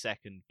got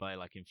second by,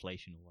 like,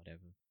 inflation or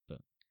whatever. But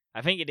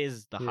I think it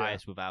is the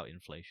highest without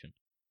inflation.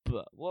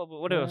 But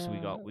what else we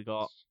got? We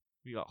got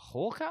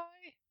Hawkeye?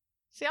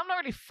 See, I'm not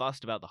really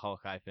fussed about the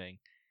Hawkeye thing.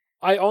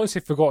 I honestly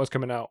forgot it was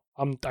coming out.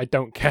 I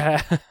don't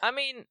care. I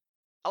mean,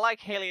 I like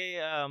Haley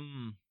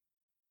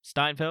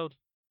Steinfeld.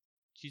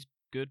 She's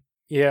good.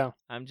 Yeah.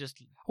 I'm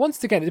just...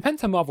 Once again, it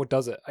depends how Marvel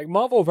does it. Like,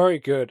 Marvel are very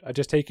good at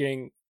just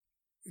taking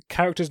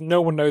characters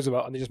no one knows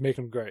about and they just make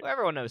them great. Well,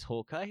 everyone knows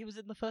Hawkeye. He was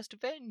in the first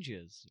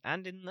Avengers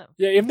and in the...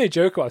 Yeah, even they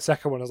joke about the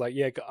second one, I was like,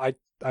 yeah,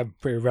 I'm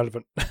pretty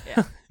relevant.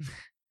 Yeah.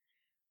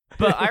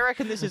 But I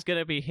reckon this is going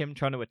to be him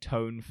trying to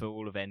atone for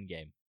all of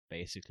Endgame,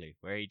 basically,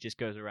 where he just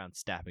goes around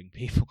stabbing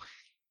people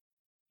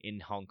in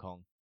Hong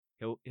Kong.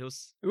 He'll...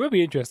 It would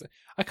be interesting.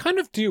 I kind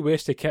of do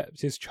wish they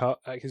kept his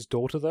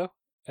daughter, though,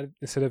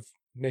 instead of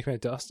making her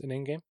dust in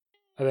Endgame.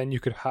 And then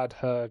you could have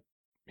had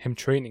him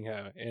training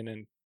her in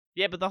an...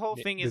 Yeah, but the whole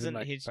thing isn't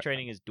his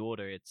training his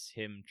daughter, it's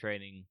him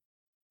training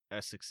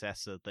a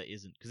successor that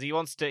isn't. Because he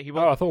wants to...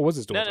 Oh, I thought it was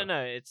his daughter.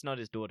 No, it's not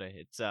his daughter.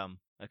 It's a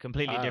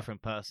completely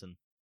different person.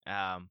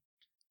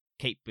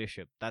 Kate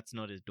Bishop, that's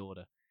not his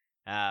daughter.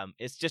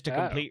 It's just a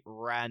complete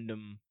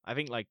random... I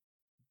think, like,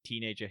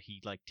 teenager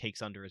he, like,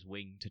 takes under his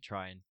wing to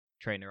try and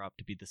train her up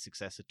to be the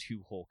successor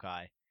to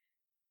Hawkeye.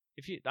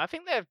 I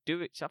think they're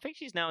doing... I think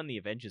she's now in the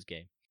Avengers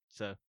game.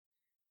 So,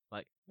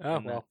 like...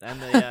 Oh, well.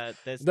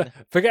 There's...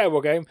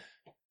 Forgettable game.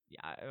 Yeah,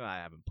 I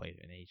haven't played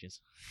it in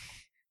ages.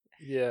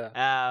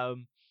 Yeah.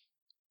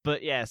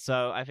 But yeah,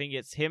 so I think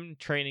it's him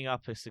training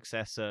up a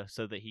successor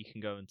so that he can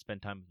go and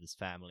spend time with his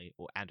family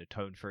and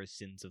atone for his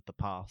sins of the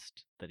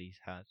past that he's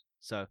had.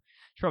 So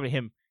it's probably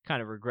him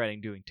kind of regretting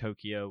doing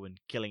Tokyo and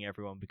killing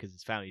everyone because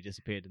his family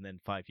disappeared, and then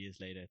 5 years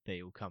later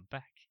they all come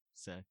back.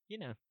 So,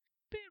 a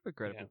bit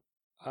regrettable.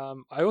 Yeah.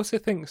 I also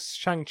think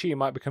Shang-Chi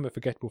might become a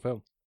forgettable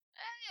film.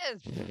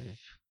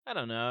 I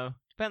don't know.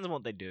 Depends on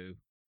what they do.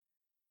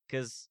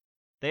 Because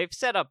they've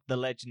set up the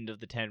Legend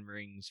of the Ten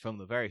Rings from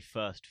the very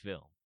first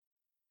film.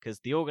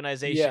 Because the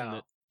organization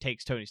that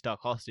takes Tony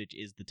Stark hostage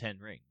is the Ten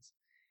Rings.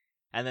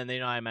 And then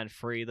in Iron Man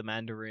 3, the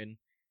Mandarin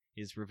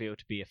is revealed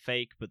to be a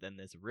fake, but then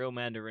there's a real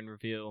Mandarin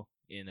reveal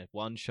in a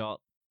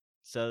one-shot.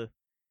 So,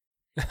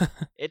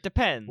 it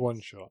depends.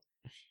 One shot.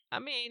 I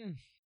mean,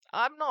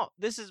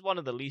 this is one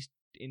of the least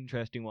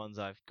interesting ones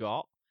I've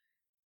got,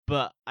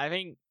 but I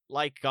think,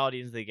 like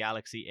Guardians of the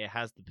Galaxy, it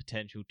has the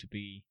potential to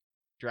be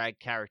drag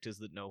characters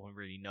that no one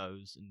really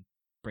knows and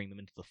bring them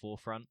into the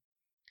forefront.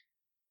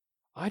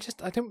 I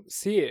don't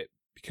see it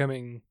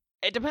becoming...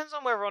 It depends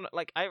on where on,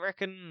 like, I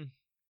reckon...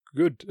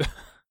 good.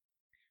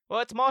 Well,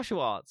 it's martial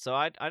arts, so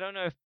I don't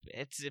know if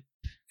it's...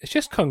 It's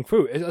just kung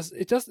fu.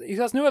 He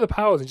has no other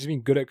powers than just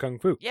being good at kung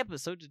fu. Yeah, but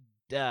so did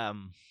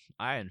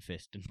Iron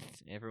Fist, and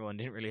everyone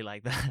didn't really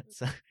like that,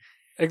 so...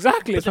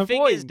 Exactly, But that's the my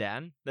thing point. is,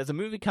 Dan, there's a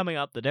movie coming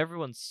up that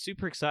everyone's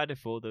super excited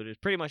for that is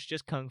pretty much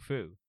just kung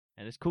fu,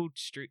 and it's called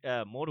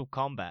Mortal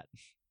Kombat.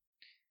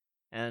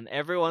 And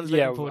everyone's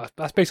looking forward...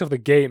 that's based off the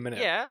game, isn't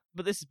it? Yeah,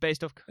 but this is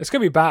based off... It's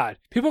going to be bad.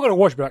 People are going to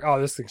watch and be like,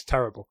 oh, this thing's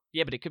terrible.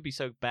 Yeah, but it could be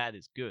so bad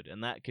it's good,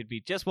 and that could be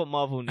just what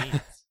Marvel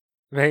needs.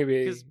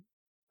 Maybe. 'Cause-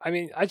 I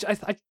mean, I'm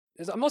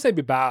not saying it'd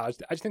be bad.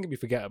 I just think it'd be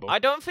forgettable. I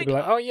don't It'd think... be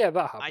like, oh yeah,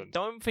 that I happened.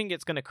 don't think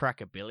it's going to crack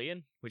 1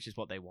 billion, which is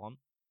what they want.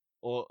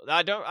 Or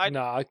No,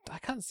 I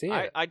can't see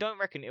it. I don't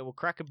reckon it will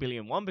crack 1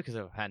 billion, one, because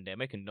of a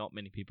pandemic and not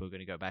many people are going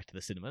to go back to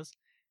the cinemas.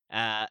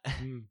 I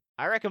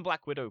reckon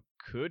Black Widow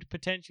could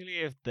potentially,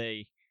 if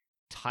they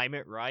time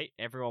it right,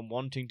 everyone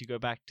wanting to go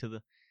back to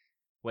the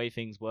way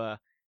things were.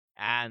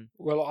 And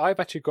Well, I've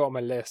actually got on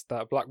my list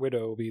that Black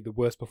Widow will be the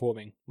worst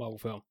performing Marvel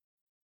film.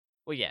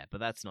 well, yeah, but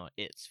that's not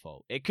its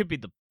fault. It could be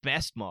the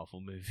best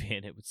Marvel movie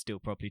and it would still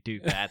probably do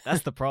bad.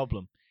 That's the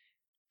problem.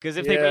 Because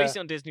if they Yeah. release it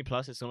on Disney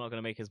Plus, it's still not going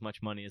to make as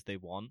much money as they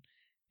want.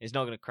 It's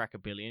not going to crack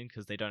 1 billion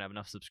because they don't have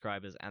enough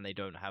subscribers and they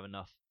don't have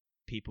enough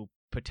people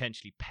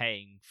potentially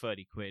paying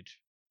 30 quid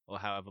or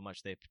however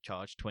much they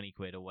charge, 20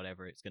 quid or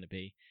whatever it's going to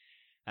be.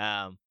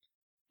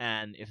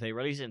 And if they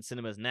release it in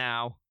cinemas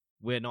now,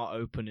 we're not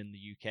open in the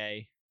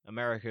UK.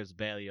 America's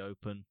barely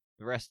open.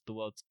 The rest of the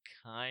world's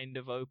kind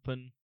of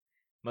open.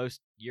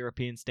 Most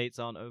European states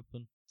aren't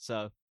open.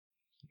 So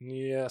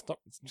Yeah,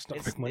 it's just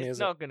not big money, it's is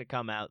not going to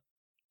come out.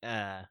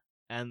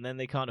 And then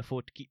they can't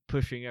afford to keep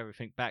pushing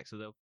everything back,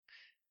 so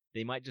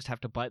they might just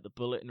have to bite the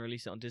bullet and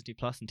release it on Disney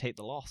Plus and take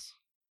the loss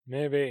it?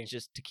 Maybe.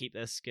 just to keep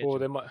their schedule. Or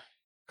they might...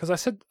 Because I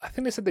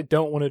think they said they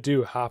don't want to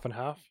do half and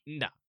half.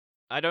 No,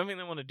 I don't think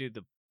they want to do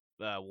the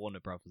Warner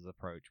Brothers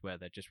approach where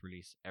they just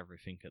release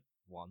everything at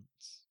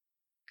once.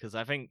 Because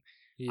I think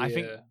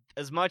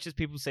as much as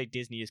people say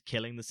Disney is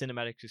killing the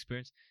cinematic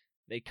experience,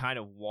 they kind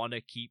of want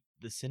to keep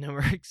the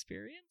cinema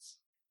experience.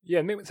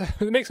 Yeah,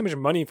 they make so much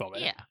money from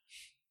it. Yeah,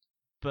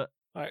 but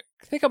Like,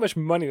 think how much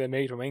money they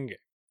made from Endgame.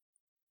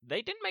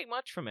 they didn't make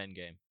much from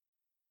Endgame.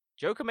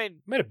 Joker made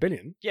Made $1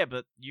 billion. Yeah,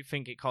 but you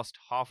think it cost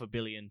 $500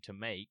 million to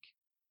make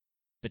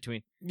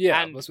between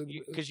Yeah, and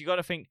because you got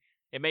to think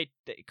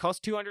it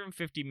cost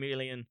 $250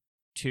 million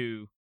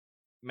to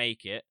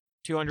make it,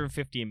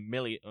 $250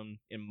 million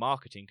in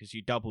marketing because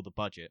you double the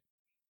budget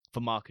for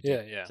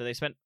marketing. yeah. So they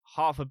spent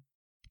 $500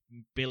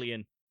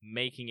 million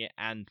making it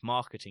and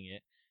marketing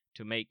it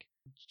to make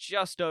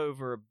just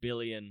over $1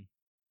 billion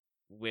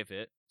with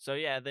it. So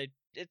yeah,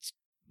 it's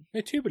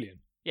Made $2 billion.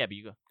 yeah, but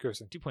you got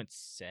Grossing.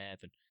 2.7.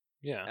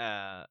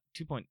 Yeah.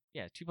 2.7,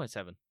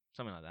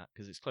 something like that,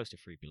 because it's close to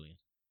 3 billion.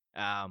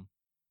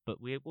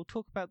 But we'll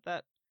talk about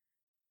that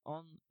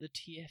on the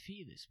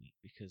TFE this week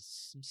because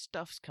some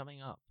stuff's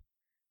coming up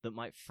that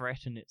might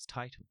threaten its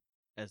title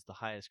as the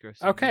highest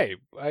grossing. Okay,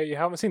 I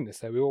haven't seen this,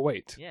 so we will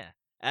wait.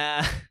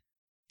 Yeah.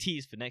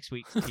 Tease for next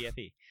week's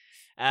TFE.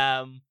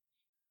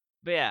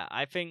 But yeah,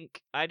 I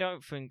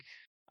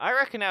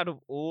reckon out of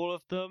all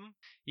of them,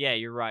 yeah,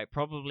 you're right.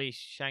 Probably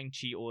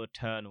Shang-Chi or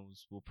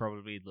Eternals will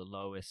probably be the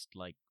lowest,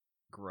 like,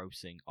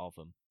 grossing of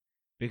them.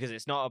 Because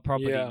it's not a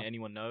property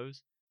anyone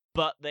knows.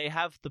 But they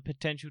have the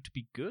potential to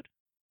be good.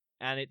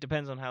 And it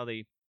depends on how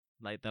they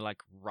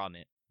run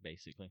it,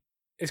 basically.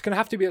 It's going to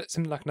have to be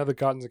something like another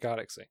Guardians of the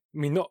Galaxy. I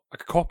mean, not a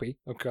copy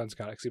of Guardians of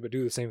the Galaxy, but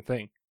do the same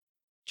thing.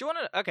 Do you want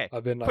to... Okay,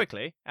 I've been like,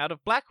 quickly. Out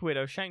of Black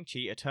Widow, Shang-Chi,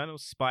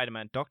 Eternals,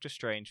 Spider-Man, Doctor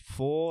Strange,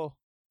 Thor,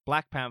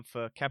 Black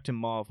Panther, Captain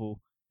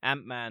Marvel,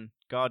 Ant-Man,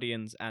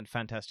 Guardians, and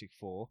Fantastic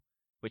Four,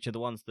 which are the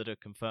ones that are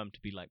confirmed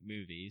to be like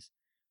movies,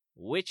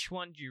 which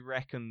one do you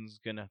reckon's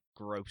gonna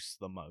gross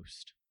the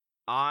most?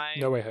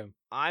 No Way Home.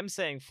 I'm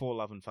saying Thor: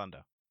 Love and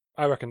Thunder.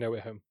 I reckon No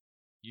Way Home.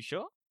 You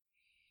sure?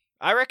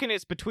 I reckon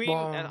it's between.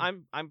 Well, and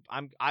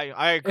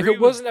I agree. If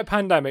it wasn't a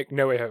pandemic,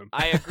 No Way Home.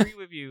 I agree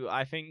with you.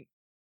 I think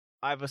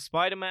either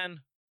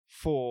Spider-Man,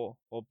 Thor,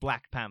 or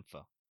Black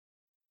Panther,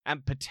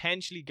 and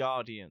potentially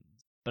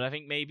Guardians. But I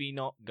think maybe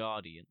not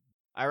Guardians.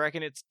 I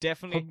reckon it's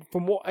definitely...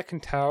 From what I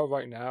can tell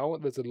right now,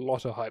 there's a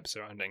lot of hype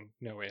surrounding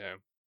No Way Home.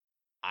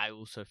 I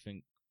also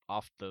think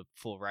after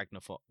Thor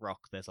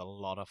Ragnarok, there's a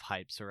lot of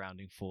hype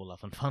surrounding Thor: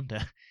 Love and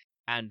Thunder.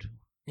 And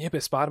yeah,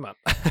 but Spider-Man.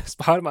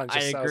 Spider-Man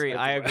just I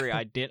agree.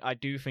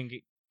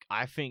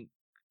 I think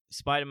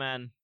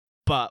Spider-Man,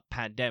 but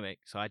pandemic,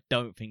 so I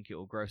don't think it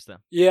will gross them.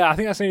 Yeah, I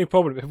think that's the only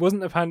problem. If it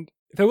wasn't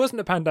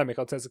a pandemic,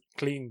 I'd say it's a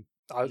clean...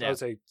 I would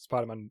say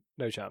Spider-Man,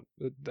 no chance.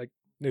 Like,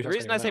 The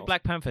reason I say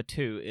Black Panther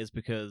 2 is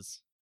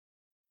because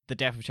the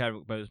death of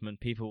Chadwick Boseman,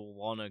 people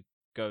want to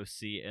go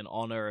see in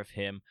honor of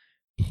him.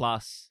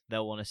 Plus,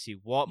 they'll want to see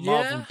what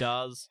Marvel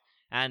does,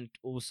 and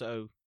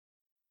also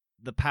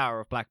the power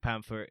of Black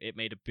Panther. It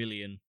made $1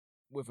 billion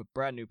with a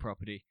brand new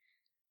property,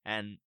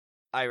 and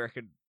I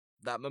reckon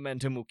that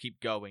momentum will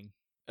keep going,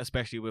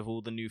 especially with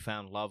all the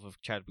newfound love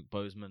of Chadwick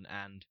Boseman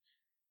and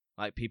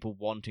like people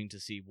wanting to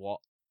see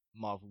what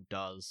Marvel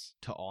does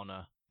to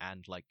honor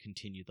and like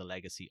continue the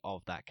legacy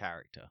of that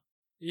character.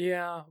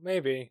 Yeah,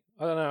 maybe.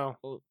 I don't know.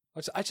 Well,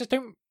 I just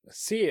don't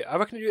see it. I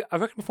reckon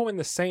performing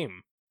the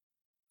same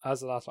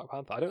as the last Black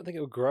Panther. I don't think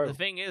it would grow. The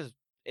thing is,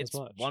 it's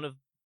one of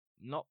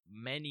not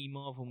many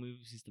Marvel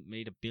movies that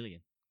made $1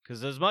 billion.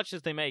 Because as much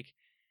as they make,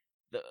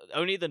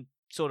 only the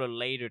sort of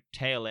later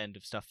tail end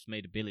of stuff's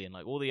made $1 billion.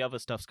 Like all the other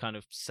stuff's kind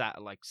of sat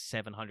at like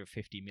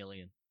 750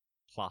 million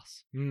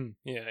plus.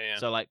 Yeah.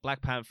 So like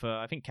Black Panther,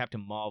 I think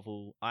Captain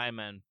Marvel, Iron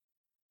Man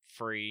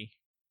 3,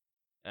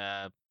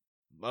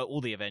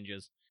 all the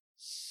Avengers.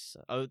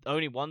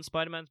 Only one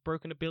Spider-Man's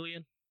broken $1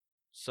 billion.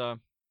 So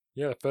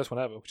yeah, the first one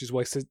ever, which is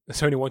why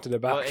Sony wanted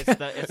it back. Well,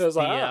 it's it was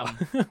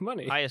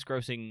money. Highest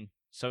grossing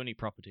Sony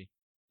property.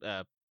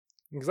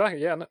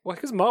 Exactly, yeah. Well,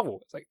 because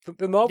Marvel, it's like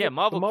the Marvel,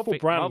 Marvel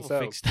brand Marvel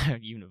fixed their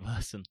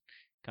universe and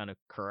kind of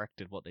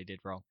corrected what they did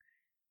wrong.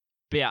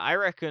 But yeah, I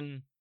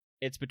reckon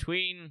it's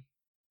between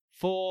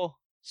 4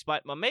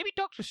 Spider-Man, maybe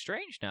Doctor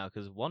Strange now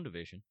because of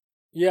WandaVision.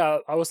 Yeah,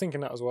 I was thinking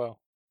that as well,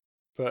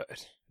 but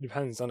it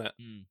depends on it.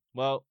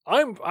 Well,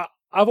 out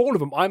of all of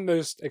them, I'm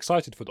most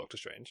excited for Doctor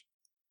Strange.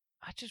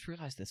 I just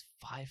realized there's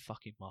 5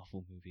 fucking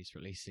Marvel movies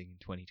releasing in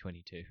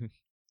 2022.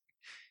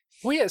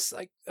 Well, yes,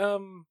 like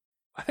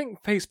I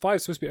think Phase 5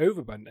 is supposed to be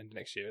over by the end of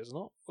next year, isn't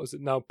it? Or is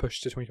it now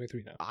pushed to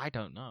 2023 now? I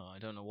don't know. I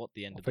don't know what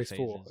the end of Phase the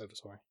 4 is. Over,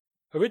 sorry.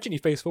 Originally,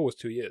 Phase 4 was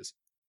 2 years.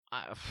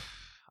 I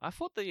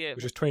thought the year...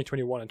 Which is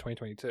 2021 and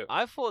 2022.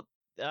 I thought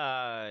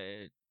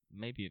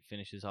maybe it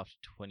finishes after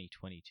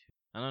 2022.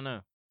 I don't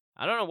know.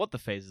 I don't know what the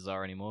phases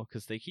are anymore,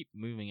 because they keep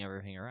moving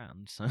everything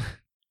around, so...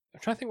 I'm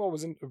trying to think what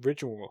was in the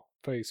original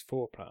Phase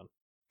 4 plan.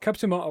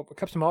 Captain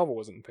Marvel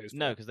wasn't in Phase 4.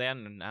 No, because they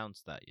hadn't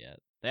announced that yet.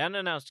 They hadn't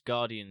announced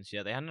Guardians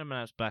yet. They hadn't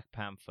announced Black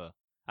Panther.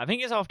 I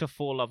think it's after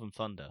Thor, Love and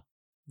Thunder.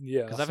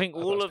 Yeah. Because I think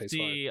all of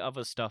the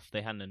other stuff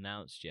they hadn't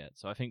announced yet.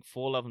 So I think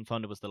Thor, Love and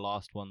Thunder was the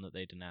last one that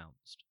they'd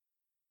announced.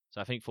 So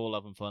I think Thor,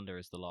 Love and Thunder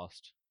is the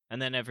last.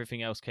 And then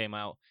everything else came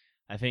out.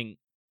 I think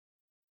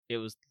it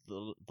was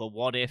the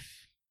What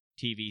If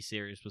TV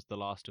series was the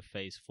last of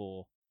Phase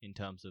 4 in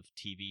terms of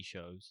TV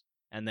shows.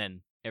 And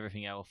then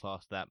everything else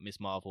after that,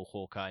 Ms. Marvel,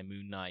 Hawkeye,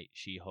 Moon Knight,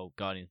 She-Hulk,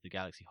 Guardians of the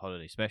Galaxy,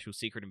 Holiday Special,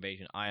 Secret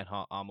Invasion,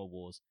 Ironheart, Armor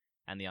Wars,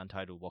 and the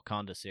untitled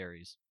Wakanda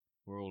series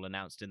were all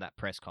announced in that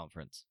press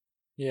conference.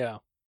 Yeah.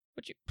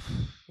 But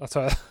that's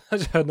why I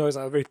just heard noise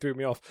and it really threw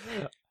me off.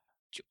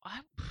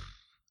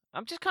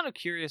 I'm just kind of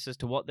curious as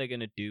to what they're going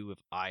to do with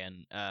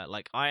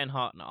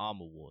Ironheart and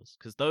Armor Wars,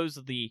 because those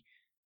are the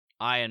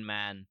Iron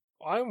Man.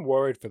 I'm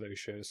worried for those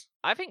shows.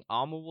 I think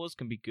Armor Wars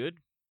can be good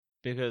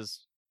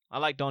because I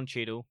like Don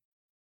Cheadle.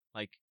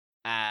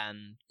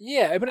 And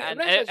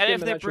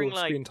if they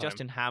bring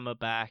Justin Hammer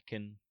back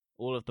and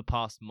all of the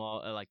past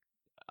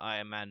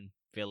Iron Man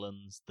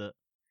villains that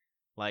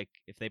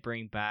if they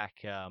bring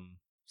back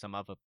some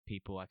other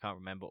people I can't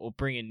remember, or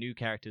bring in new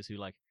characters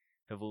who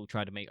have all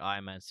tried to make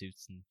Iron Man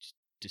suits and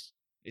just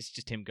it's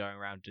just him going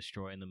around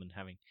destroying them and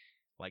having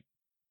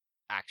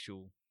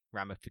actual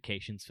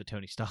ramifications for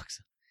Tony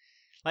Stark's.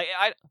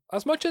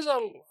 As much as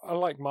I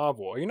like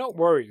Marvel, are you not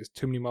worried there's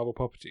too many Marvel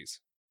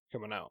properties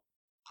coming out?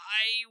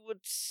 I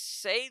would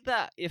say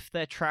that if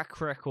their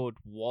track record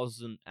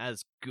wasn't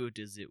as good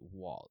as it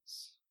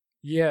was.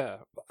 Yeah.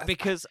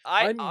 Because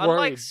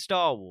unlike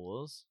Star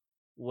Wars,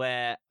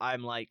 where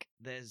I'm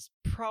there's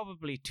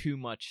probably too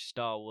much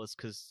Star Wars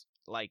because,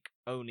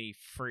 only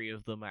 3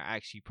 of them are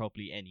actually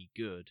probably any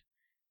good,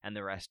 and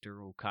the rest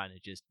are all kind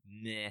of just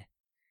meh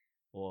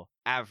or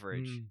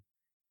average.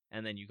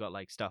 And then you got,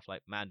 stuff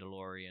like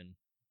Mandalorian,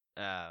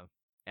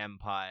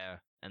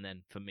 Empire, and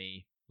then, for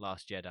me,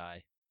 Last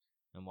Jedi.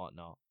 And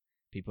whatnot.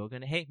 People are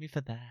gonna hate me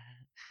for that.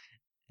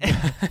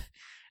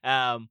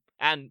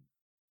 And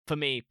for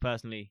me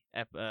personally,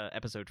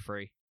 episode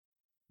 3,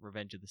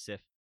 Revenge of the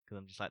Sith, because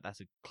I'm just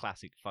that's a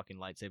classic fucking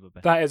lightsaber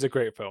battle. That is a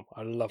great film.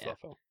 I love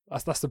that film.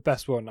 That's the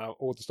best one out of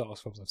all the Star Wars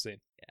films I've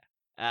seen.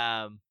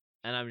 Yeah.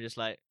 And I'm just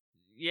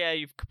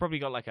you've probably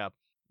got a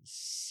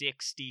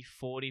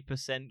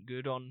 60-40%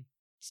 good on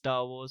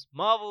Star Wars.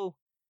 Marvel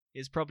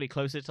is probably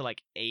closer to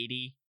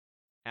 80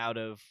 out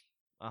of.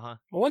 I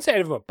won't say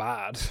any of them are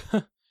bad.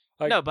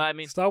 No, but I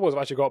mean... Star Wars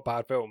have actually got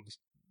bad films.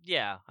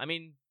 Yeah, I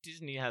mean,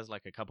 Disney has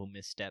a couple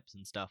missteps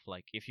and stuff.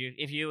 If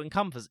you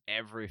encompass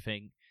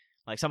everything,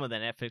 some of their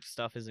Netflix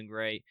stuff isn't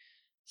great.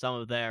 Some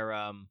of their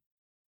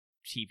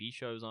TV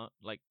shows aren't,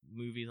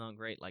 movies aren't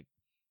great.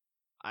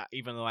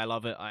 Even though I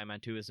love it, Iron Man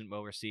 2 isn't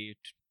well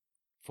received.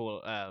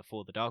 For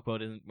the Dark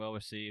World isn't well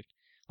received.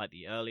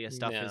 The earlier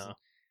stuff isn't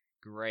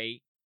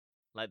great.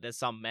 There's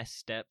some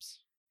missteps,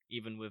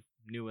 even with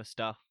newer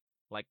stuff.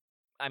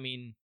 I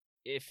mean,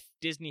 if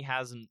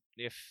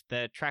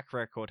their track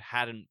record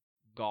hadn't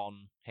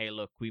gone, hey,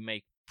 look, we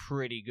make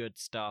pretty good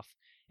stuff.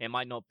 It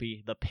might not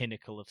be the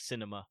pinnacle of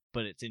cinema,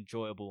 but it's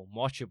enjoyable and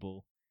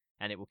watchable,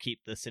 and it will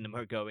keep the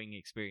cinema going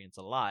experience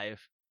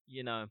alive.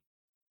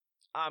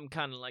 I'm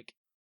kind of like,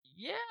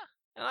 yeah,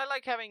 and I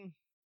like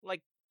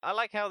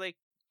how they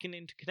can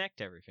interconnect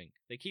everything.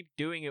 They keep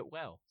doing it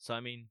well. So I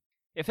mean,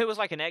 if it was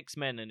like an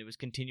X-Men and it was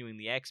continuing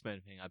the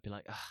X-Men thing, I'd be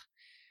like, ugh,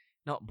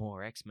 not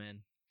more X-Men,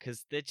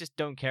 because they just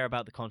don't care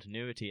about the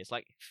continuity. It's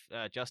like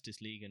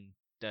Justice League and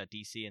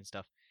DC and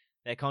stuff.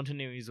 Their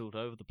continuity is all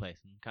over the place,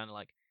 and kind of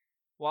like,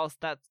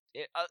 whilst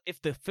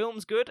if the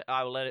film's good,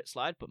 I will let it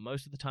slide. But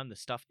most of the time, the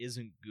stuff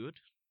isn't good,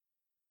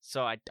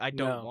 so I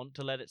don't want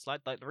to let it slide.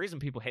 Like the reason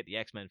people hate the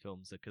X-Men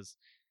films is because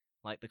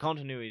like the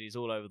continuity is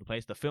all over the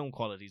place, the film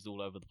quality is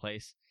all over the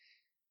place,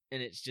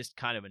 and it's just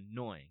kind of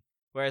annoying.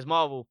 Whereas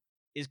Marvel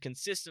is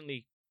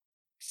consistently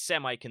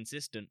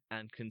semi-consistent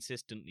and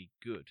consistently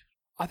good.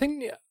 I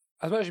think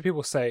as much as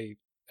people say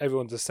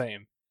everyone's the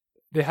same,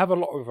 they have a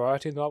lot of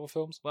variety in the Marvel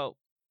films. Well,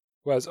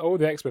 whereas all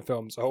the X-Men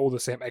films are all the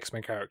same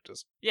X-Men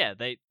characters. Yeah,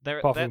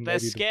 they're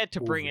scared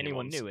to bring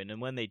anyone new in,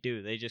 and when they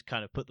do, they just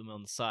kind of put them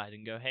on the side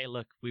and go, "Hey,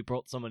 look, we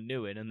brought someone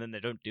new in," and then they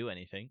don't do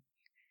anything.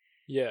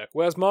 Yeah,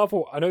 whereas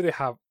Marvel, I know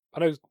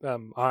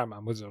Iron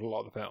Man was in a lot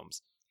of the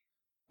films,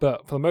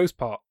 but for the most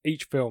part,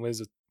 each film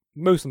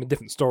most of them are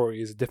different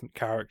stories, different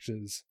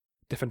characters,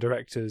 different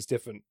directors,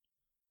 different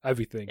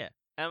everything. Yeah,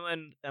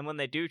 and when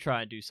they do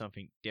try and do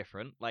something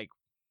different, like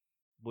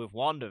with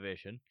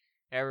WandaVision,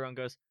 everyone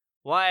goes,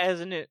 "Why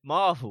isn't it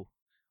Marvel?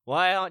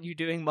 Why aren't you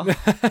doing Marvel?"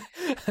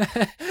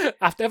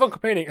 After everyone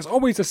complaining, it's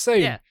always the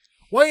same. Yeah.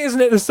 Why isn't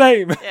it the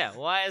same? Yeah,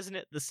 why isn't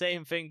it the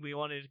same thing we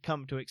wanted to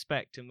come to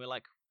expect? And we're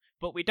like,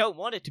 but we don't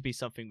want it to be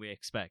something we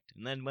expect.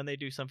 And then when they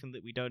do something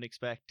that we don't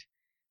expect,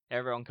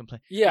 everyone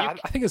complains. Yeah,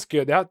 I think it's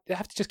good. They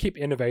have to just keep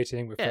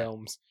innovating with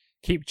films,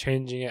 keep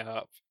changing it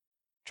up,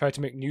 try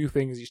to make new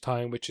things each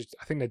time, which is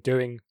I think they're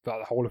doing throughout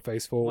the whole of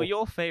Phase 4. Well,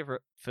 your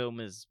favourite film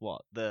is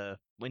what? The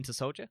Winter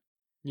Soldier?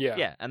 Yeah.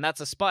 Yeah, and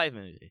that's a spy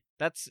movie.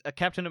 That's a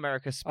Captain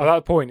America spy. At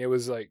that point, it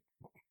was like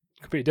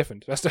completely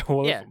different. That's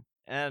all of them.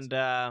 And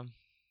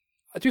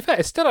to be fair,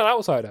 it's still an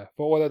outsider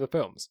for all other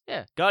films.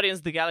 Yeah, Guardians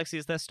of the Galaxy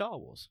is their Star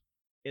Wars.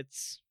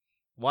 It's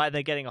why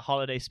they're getting a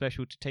holiday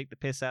special to take the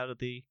piss out of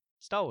the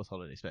Star Wars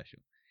holiday special.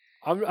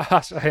 I'm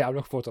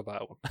looking forward to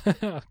that one.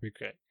 That'd be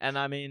great. And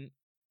I mean,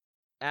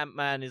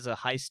 Ant-Man is a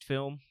heist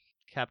film.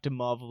 Captain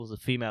Marvel is a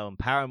female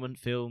empowerment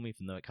film,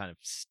 even though it kind of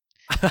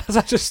that's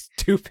such a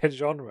stupid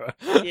genre.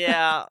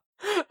 Yeah,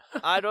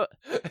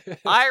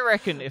 I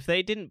reckon if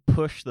they didn't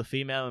push the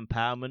female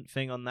empowerment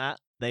thing on that,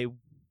 they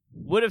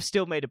would have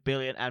still made $1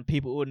 billion, and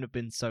people wouldn't have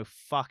been so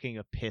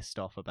fucking pissed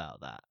off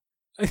about that.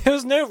 There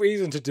was no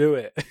reason to do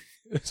it.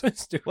 It's so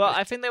stupid. Well,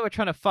 I think they were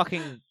trying to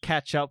fucking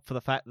catch up for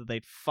the fact that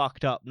they'd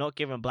fucked up, not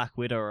giving Black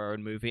Widow her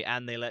own movie,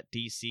 and they let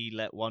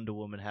let Wonder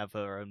Woman have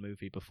her own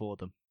movie before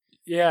them.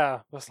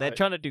 Yeah, they're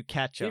trying to do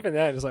catch up. Even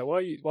then, it's like, why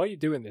are you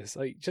doing this?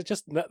 Like,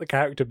 just let the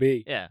character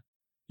be. Yeah,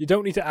 you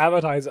don't need to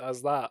advertise it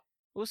as that.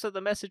 Also,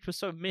 the message was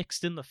so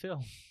mixed in the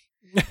film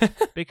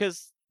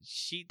because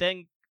she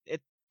then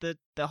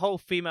the whole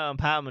female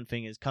empowerment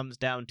thing comes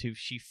down to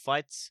she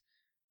fights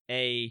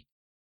a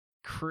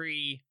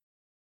Kree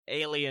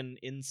alien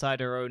inside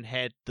her own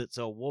head that's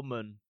a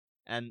woman,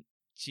 and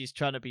she's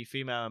trying to be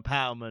female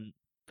empowerment,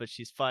 but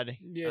she's fighting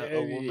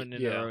a woman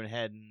in her own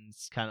head, and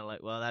it's kind of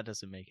like, well, that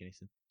doesn't make any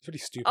sense. It's pretty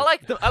stupid.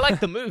 I like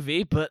the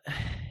movie, but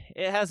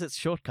it has its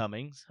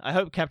shortcomings. I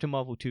hope Captain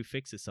Marvel 2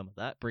 fixes some of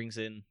that, brings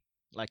in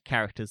like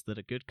characters that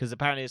are good, because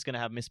apparently it's going to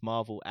have Miss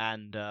Marvel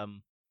and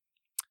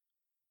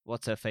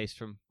what's her face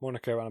from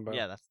Monica Rambeau.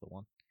 Yeah, that's the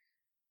one.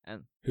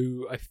 And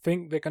who I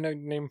think they're going to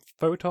name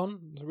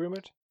Photon,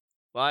 rumored.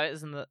 Why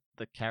isn't the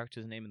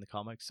character's name in the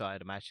comics? So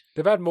I'd imagine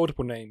they've had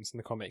multiple names in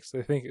the comics. So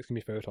they think it's going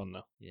to be Photon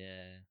now.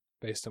 Yeah,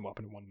 based on what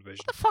happened in WandaVision.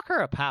 What the fuck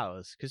are her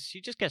powers? Because she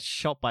just gets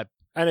shot by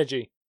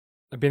energy.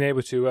 And being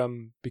able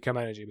to become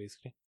energy,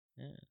 basically.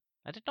 Yeah,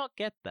 I did not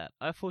get that.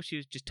 I thought she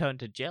was just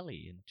turned to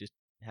jelly and just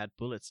had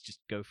bullets just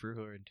go through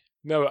her. And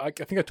no, I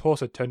think her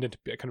torso turned into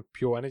kind of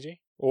pure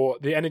energy, or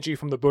the energy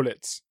from the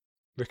bullets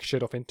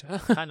ricocheted off into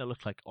her. Kind of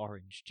looked like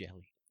orange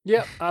jelly.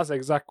 Yeah, that's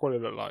exactly what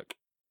it looked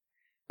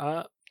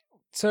like.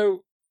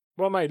 So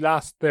one of my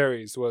last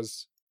theories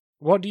was,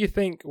 what do you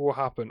think will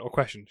happen? Or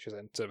question, she said,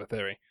 instead of a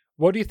theory.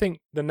 What do you think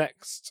the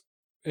next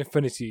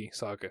Infinity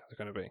Saga is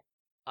going to be?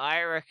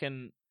 I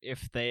reckon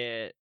if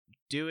they're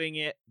doing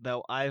it,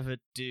 they'll either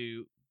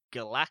do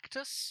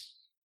Galactus,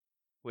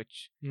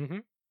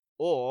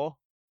 or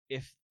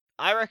if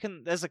I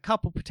reckon there's a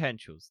couple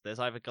potentials. There's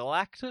either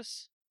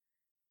Galactus.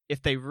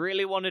 If they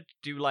really wanted to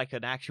do like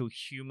an actual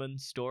human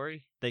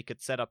story, they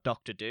could set up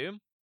Doctor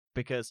Doom,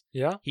 because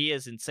he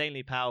is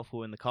insanely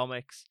powerful in the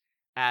comics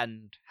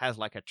and has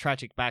like a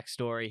tragic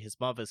backstory. His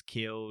mother's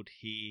killed.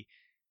 He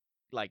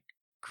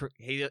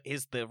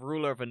is the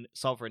ruler of a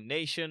sovereign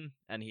nation,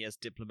 and he has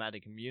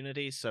diplomatic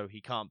immunity, so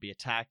he can't be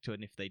attacked.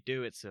 And if they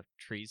do, it's a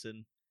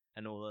treason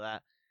and all of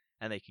that,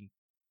 and they can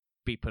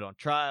be put on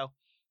trial.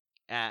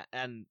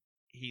 And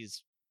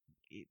he's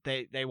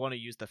they want to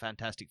use the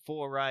Fantastic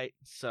Four, right?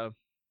 So,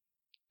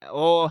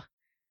 or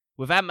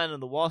with Ant-Man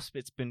and the Wasp,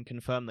 it's been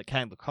confirmed that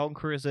Kang the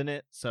Conqueror's in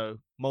it. So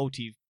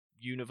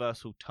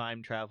multi-universal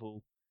time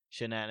travel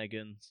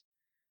shenanigans,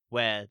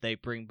 where they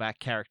bring back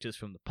characters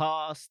from the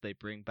past.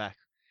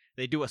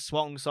 They do a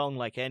swan song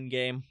like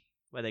Endgame,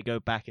 where they go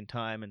back in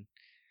time. And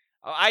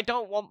I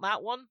don't want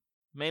that one,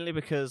 mainly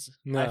because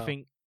I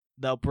think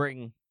they'll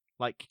bring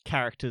like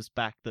characters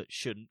back that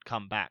shouldn't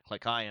come back,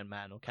 like Iron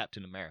Man or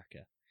Captain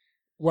America.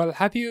 Well,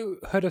 have you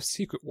heard of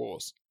Secret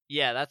Wars?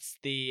 Yeah, that's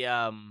the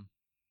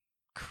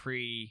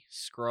Kree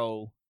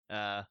Skrull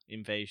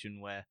invasion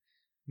where...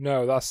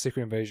 No, that's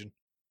Secret Invasion.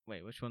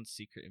 Wait, which one's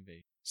Secret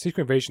Invasion?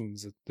 Secret Invasion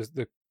is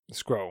the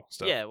Skrull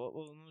stuff. Yeah, what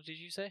did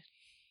you say?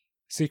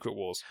 Secret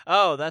Wars.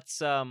 Oh,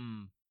 that's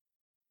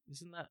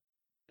isn't that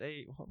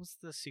what was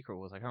the Secret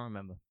Wars? I can't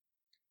remember.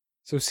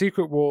 So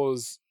Secret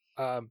Wars,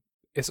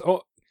 it's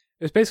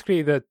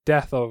basically the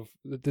death of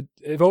it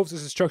involves the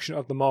destruction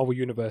of the Marvel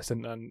universe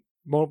and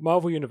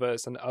Marvel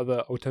universe and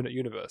other alternate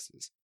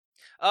universes.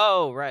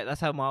 Oh, right,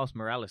 that's how Miles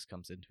Morales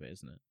comes into it,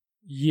 isn't it?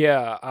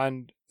 Yeah,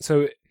 and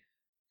so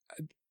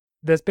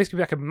there's basically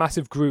like a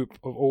massive group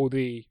of all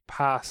the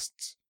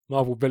past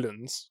Marvel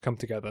villains come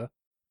together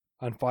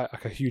and fight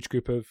like a huge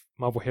group of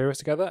Marvel heroes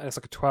together, and it's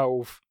like a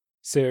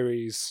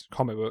 12-series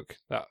comic book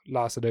that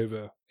lasted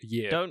over a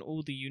year. Don't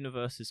all the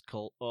universes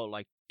or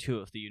like two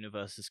of the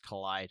universes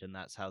collide, and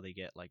that's how they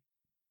get like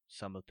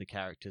some of the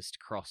characters to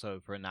cross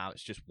over, and now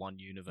it's just one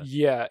universe?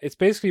 Yeah, it's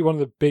basically one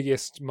of the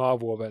biggest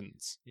Marvel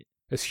events.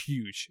 It's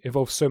huge. It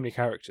involves so many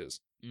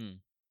characters. Mm.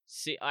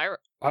 See, I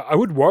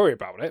would worry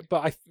about it,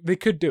 but they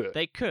could do it.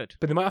 They could.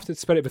 But they might have to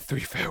spread it over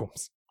 3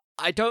 films.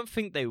 I don't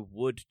think they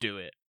would do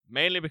it.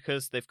 Mainly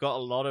because they've got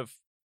a lot of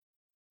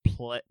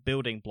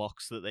building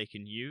blocks that they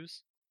can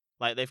use.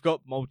 Like, they've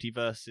got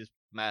Multiverses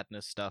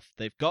Madness stuff.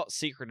 They've got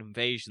Secret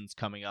Invasions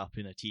coming up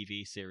in a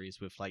TV series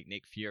with, like,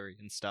 Nick Fury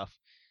and stuff.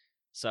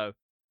 So,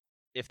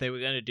 if they were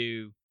going to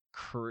do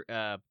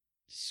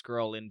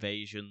Skrull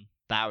Invasion,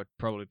 that would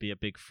probably be a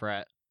big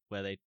threat,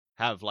 where they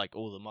have like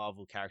all the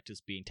Marvel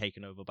characters being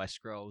taken over by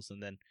Skrulls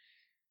and then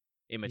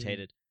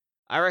imitated.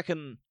 I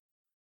reckon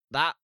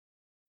that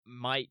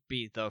might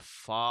be the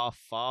far,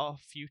 far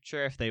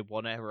future if they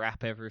want to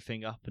wrap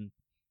everything up and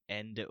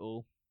end it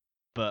all.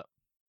 But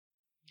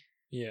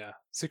yeah,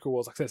 Secret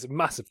Wars, like I said, it's a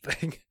massive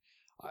thing.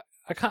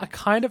 I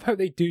kind of hope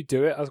they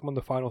do it as one of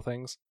the final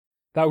things.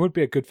 That would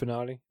be a good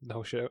finale, the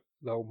whole show,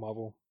 the whole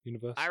Marvel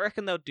universe. I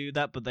reckon they'll do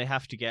that, but they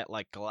have to get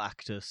like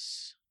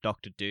Galactus,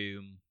 Doctor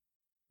Doom.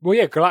 Well,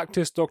 yeah,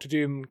 Galactus, Doctor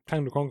Doom,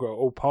 Kang the Conqueror are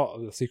all part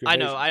of the Secret I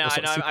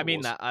Invasion. know. I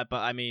mean Wars. that,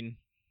 but I mean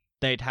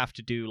they'd have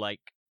to do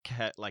like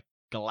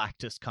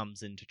Galactus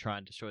comes in to try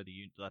and destroy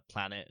the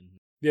planet, and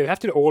yeah, they have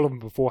to do all of them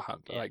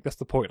beforehand. Yeah. Like that's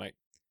the point. Like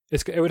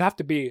it would have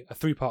to be a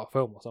 3-part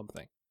film or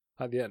something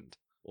at the end,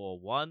 or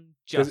one.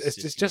 It's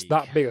just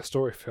that big a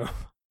story film.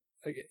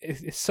 Like,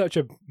 it's such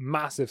a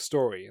massive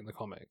story in the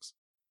comics.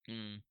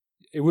 Mm.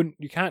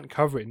 You can't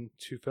cover it in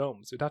 2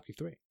 films. It'd have to be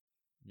 3.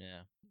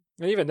 Yeah.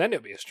 And even then,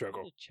 it'd be a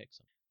struggle. Check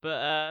some.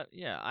 But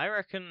yeah, I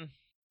reckon.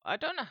 I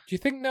don't know. Do you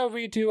think they'll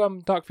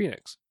redo Dark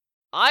Phoenix?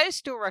 I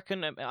still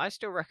reckon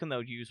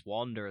they'll use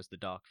Wanda as the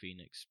Dark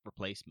Phoenix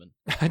replacement.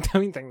 I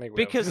don't think they will.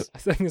 Because I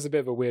think it's a bit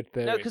of a weird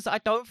theory. No, because I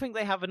don't think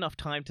they have enough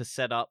time to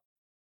set up.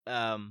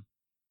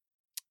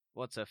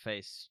 What's her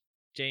face?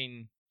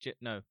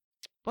 No.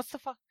 What's the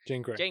fuck?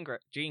 Jean Grey.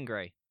 Jean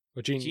Grey.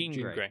 Or Jean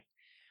Grey.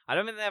 I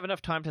don't think they have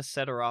enough time to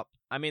set her up.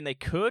 I mean, they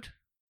could,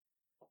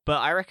 but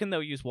I reckon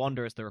they'll use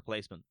Wanda as the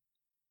replacement.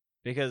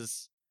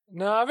 Because...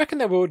 No, I reckon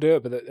they will do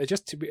it, but it'd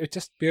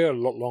just be a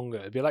lot longer.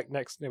 It'd be like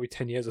next maybe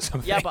 10 years or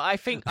something. Yeah, but I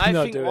think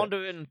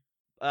Wanda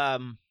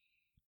and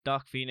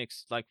Dark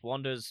Phoenix, like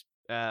Wanda's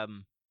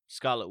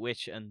Scarlet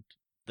Witch and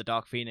the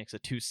Dark Phoenix are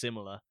too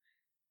similar.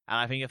 And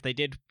I think if they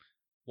did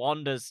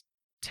Wanda's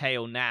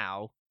tale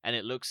now and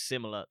it looks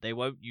similar, they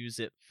won't use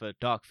it for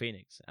Dark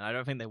Phoenix. And I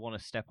don't think they want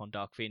to step on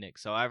Dark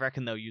Phoenix. So I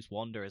reckon they'll use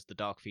Wanda as the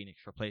Dark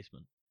Phoenix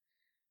replacement.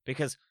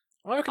 Because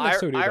I reckon they'll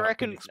still do Dark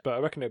Phoenix, but I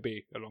reckon it'll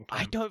be a long time.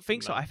 I don't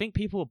think so. I think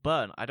people will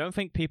burn. I don't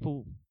think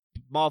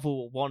Marvel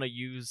will want to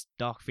use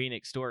Dark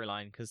Phoenix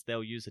storyline because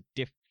they'll use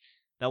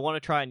they'll want to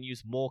try and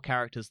use more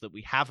characters that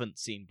we haven't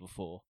seen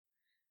before.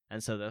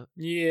 And so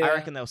I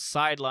reckon they'll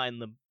sideline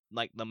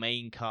the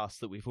main cast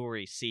that we've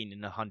already seen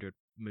in 100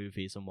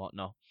 movies and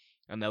whatnot.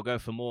 And they'll go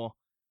for more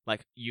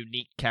like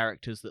unique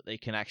characters that they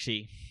can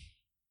actually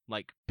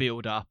like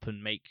build up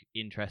and make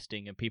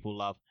interesting and people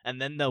love.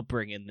 And then they'll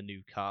bring in the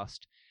new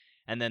cast.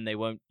 And then they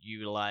won't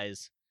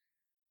utilize,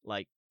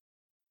 like,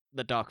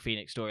 the Dark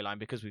Phoenix storyline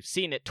because we've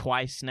seen it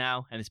twice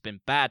now, and it's been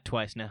bad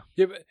twice now.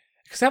 Yeah, but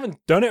because they haven't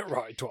done it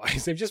right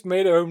twice. They've just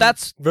made their own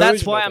That's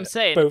why I'm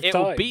saying it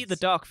will be the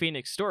Dark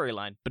Phoenix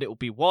storyline, but it will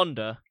be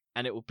Wanda,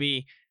 and it will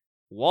be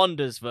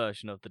Wanda's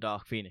version of the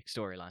Dark Phoenix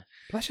storyline.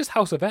 But that's just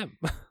House of M.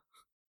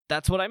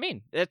 That's what I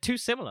mean. They're too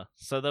similar.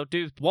 So they'll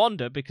do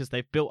Wanda because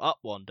they've built up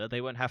Wanda. They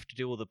won't have to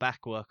do all the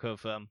back work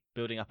of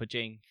building up a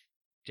Jean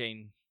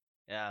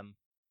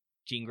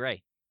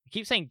Grey. I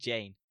keep saying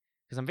Jane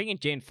because I'm thinking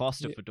Jane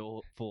Foster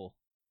for 4.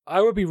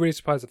 I would be really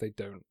surprised if they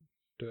don't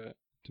do it,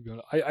 to be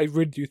honest. I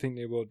really do think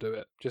they will do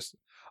it.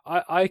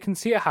 I can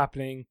see it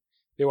happening.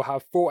 They will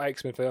have 4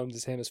 X-Men films, the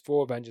same as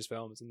 4 Avengers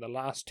films, and the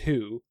last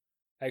 2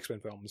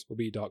 X-Men films will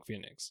be Dark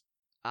Phoenix.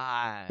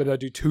 But they'll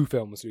do 2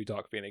 films to do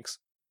Dark Phoenix,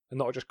 and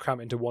not just cram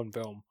it into one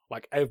film,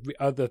 like every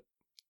other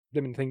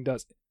living thing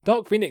does.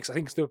 Dark Phoenix, I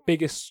think, is the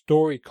biggest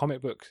story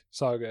comic book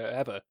saga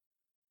ever.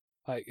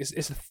 Like,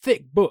 it's a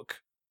thick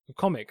book of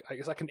comic. Like,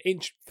 it's like an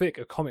inch thick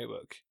of comic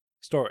book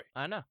story.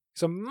 I know.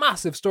 It's a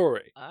massive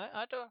story.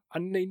 I do.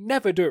 And they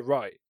never do it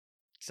right.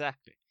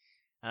 Exactly.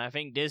 And I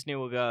think Disney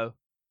will go,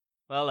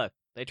 well, look,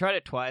 they tried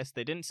it twice.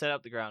 They didn't set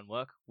up the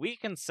groundwork. We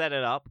can set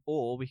it up,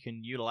 or we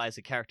can utilize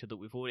a character that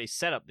we've already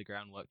set up the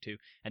groundwork to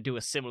and do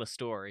a similar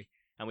story,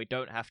 and we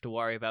don't have to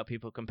worry about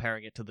people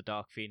comparing it to the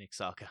Dark Phoenix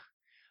saga.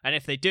 And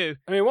if they do,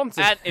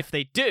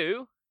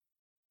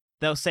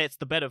 they'll say it's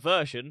the better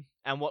version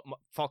and what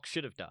Fox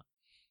should have done.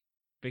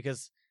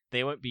 Because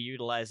they won't be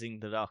utilizing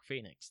the Dark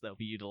Phoenix. They'll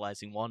be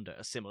utilizing Wanda,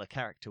 a similar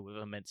character with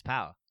immense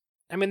power.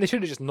 I mean, they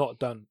should have just not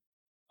done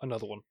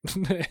another one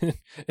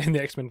in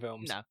the X-Men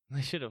films. No,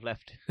 they should have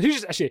left. They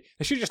should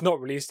have just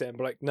not released it and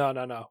be like, no,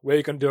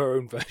 we're going to do our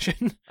own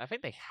version. I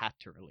think they had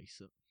to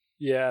release it.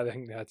 Yeah, I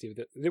think they had to.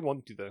 They didn't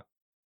want to, though.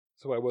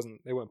 So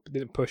they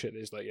didn't push it. They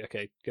just like,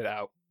 okay, get it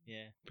out.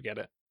 Yeah. Forget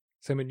it.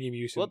 So many New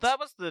Mutants. Well, that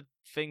was the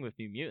thing with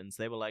New Mutants.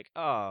 They were like,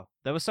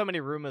 there were so many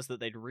rumors that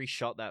they'd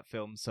reshot that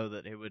film so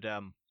that it would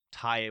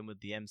tie in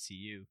with the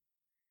MCU.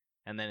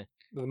 And then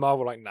the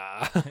Marvel like,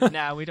 nah.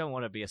 Nah, we don't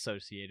want to be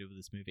associated with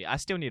this movie. I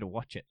still need to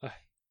watch it.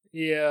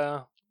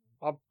 Yeah,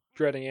 I'm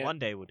dreading it. One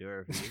day we'll do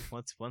a review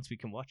once we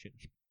can watch it.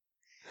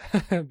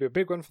 It'll be a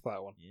big one for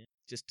that one. Yeah,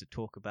 just to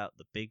talk about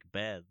the big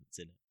bear that's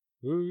in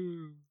it.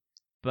 Ooh.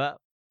 But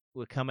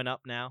we're coming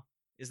up now.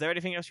 Is there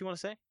anything else you want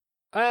to say?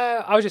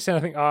 I was just saying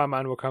I think Iron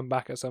Man will come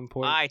back at some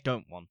point. I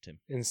don't want him.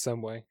 In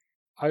some way.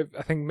 I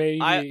think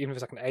maybe even if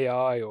it's like an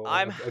AI or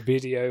a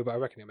video, but I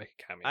reckon he'll make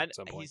a cameo at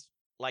some point. He's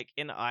like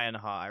in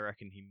Ironheart, I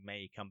reckon he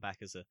may come back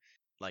as a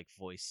like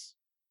voice.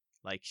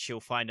 Like she'll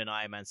find an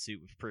Iron Man suit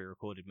with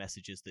pre-recorded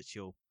messages that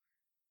she'll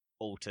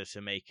alter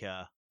to make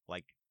a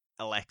like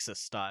Alexa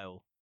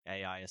style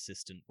AI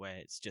assistant where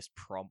it's just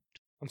prompt.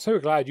 I'm so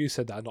glad you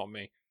said that, not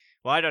me.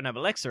 Well, I don't have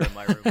Alexa in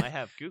my room. I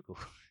have Google.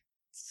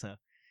 So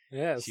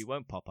yes. She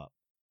won't pop up.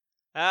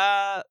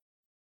 And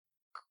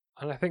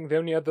I think the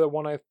only other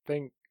one I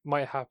think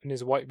might happen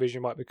is White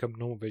Vision might become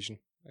Normal Vision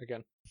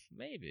again.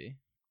 Maybe.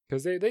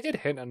 Because they did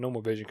hint at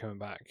Normal Vision coming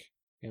back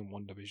in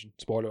WandaVision.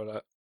 Spoiler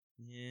alert.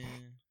 Yeah.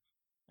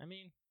 I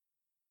mean,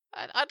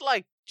 I'd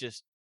like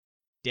just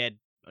dead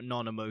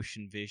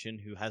non-emotion Vision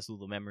who has all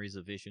the memories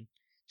of Vision.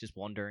 Just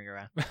wandering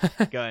around.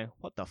 Going,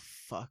 what the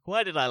fuck?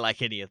 Why did I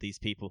like any of these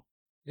people?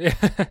 Yeah.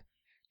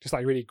 Just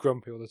like really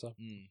grumpy all the time.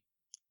 Mm.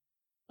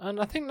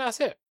 And I think that's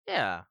it.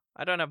 Yeah.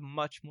 I don't have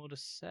much more to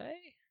say.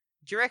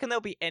 Do you reckon there'll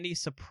be any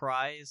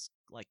surprise,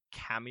 like,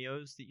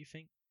 cameos that you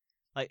think?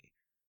 Like,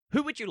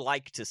 who would you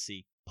like to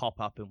see pop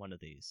up in one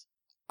of these?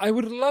 I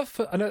would love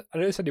I know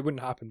it said it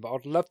wouldn't happen, but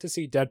I'd love to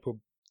see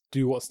Deadpool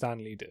do what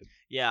Stan Lee did.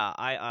 Yeah,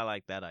 I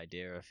like that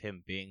idea of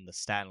him being the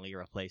Stan Lee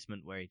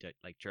replacement where he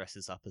like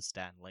dresses up as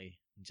Stan Lee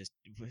and just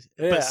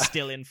but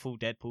still in full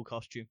Deadpool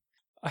costume.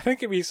 I think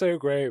it'd be so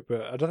great,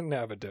 but I don't think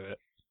they'll ever do it.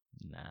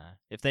 Nah.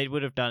 If they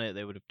would have done it,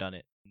 they would have done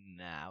it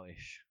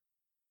now-ish.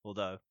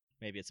 Although,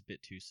 maybe it's a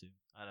bit too soon.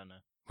 I don't know.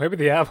 Maybe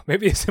they have.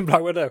 Maybe it's in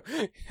Black Widow.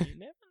 You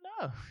never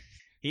know.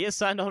 He is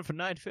signed on for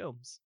 9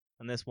 films.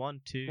 And there's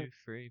 1, 2,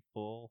 3,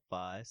 4,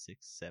 5, 6,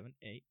 7,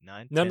 8,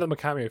 9, None 10. of them are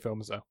cameo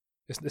films, though.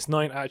 It's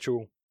 9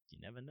 actual You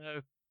never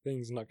know.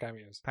 things, not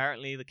cameos.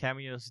 Apparently the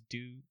cameos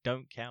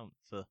don't count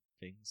for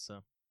things,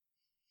 so...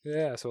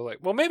 Yeah, so like...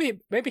 Well, maybe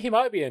he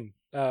might be in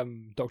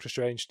Doctor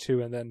Strange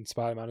 2 and then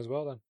Spider-Man as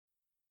well, then.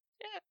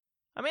 Yeah.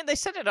 I mean, they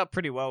set it up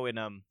pretty well in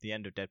the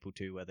end of Deadpool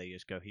 2, where they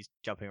just go, he's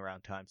jumping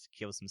around times,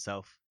 kills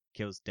himself,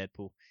 kills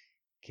Deadpool,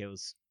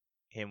 kills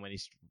him when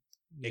he's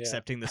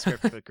accepting the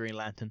script for Green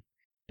Lantern.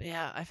 But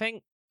yeah, I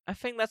think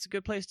that's a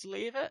good place to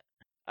leave it.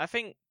 I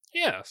think...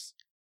 Yes.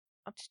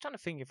 I'm just trying to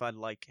think if I'd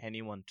like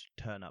anyone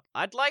to turn up.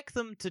 I'd like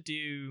them to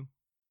do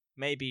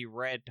maybe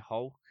Red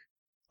Hulk,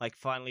 like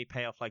finally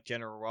pay off like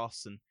General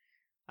Ross, and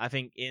I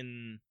think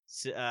in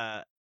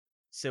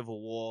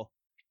Civil War,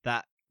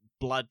 that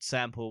blood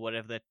sample,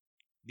 whatever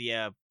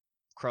the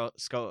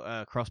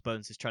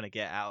Crossbones is trying to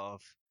get out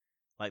of,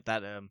 like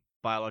that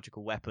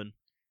biological weapon,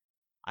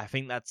 I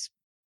think that's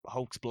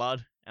Hulk's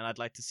blood, and I'd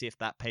like to see if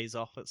that pays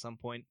off at some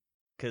point,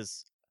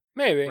 because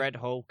maybe Red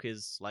Hulk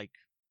is like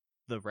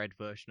the red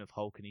version of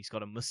Hulk, and he's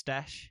got a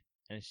mustache,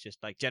 and it's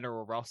just like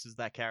General Ross is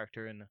that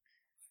character. And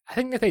I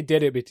think if they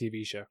did, it'd be a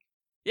TV show.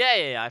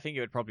 Yeah. I think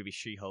it would probably be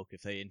She-Hulk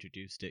if they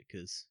introduced it,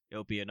 because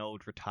it'll be an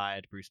old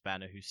retired Bruce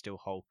Banner who's still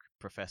Hulk,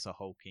 Professor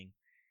Hulking.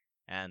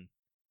 And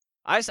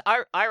I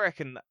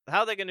reckon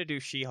how they're going to do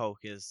She-Hulk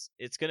is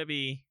it's going to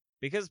be,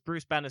 because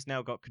Bruce Banner's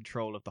now got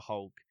control of the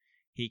Hulk,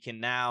 he can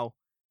now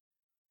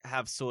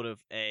have he'll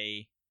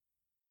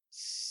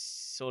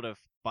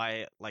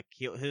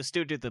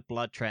still do the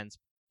blood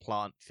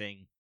transplant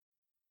thing,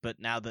 but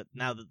now that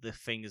the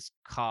thing is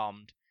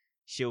calmed,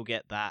 she'll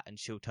get that and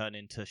she'll turn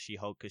into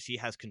She-Hulk because she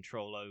has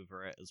control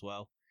over it as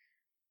well.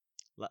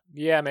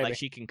 Yeah, maybe. Like,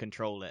 she can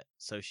control it,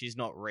 so she's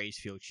not rage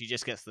fueled. She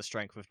just gets the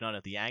strength with none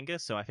of the anger.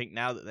 So I think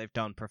now that they've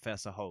done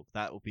Professor Hulk,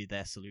 that will be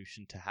their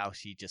solution to how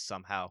she just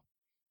somehow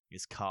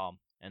is calm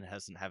and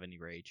doesn't have any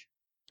rage.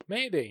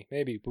 Maybe,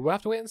 but we'll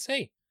have to wait and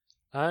see.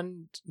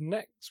 And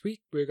next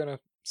week we're gonna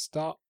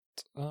start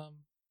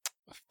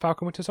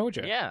Falcon Winter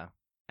Soldier. Yeah,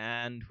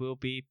 and we'll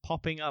be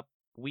popping up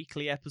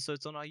weekly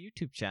episodes on our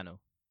YouTube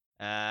channel.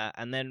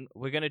 And then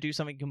we're gonna do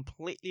something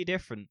completely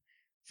different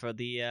for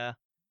the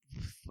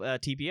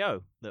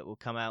TBO that will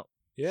come out.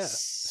 Yeah.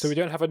 So we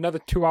don't have another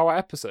 2-hour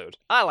episode.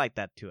 I like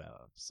that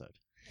 2-hour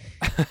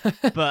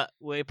episode. But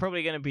we're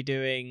probably going to be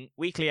doing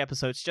weekly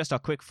episodes, just our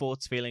quick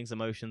thoughts, feelings,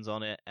 emotions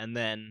on it, and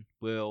then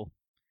we'll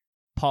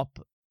pop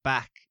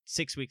back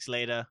 6 weeks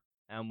later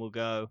and we'll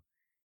go,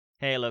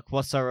 hey, look,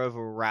 what's our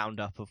overall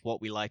roundup of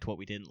what we liked, what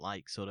we didn't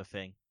like, sort of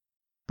thing.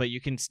 But you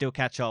can still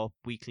catch our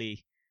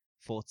weekly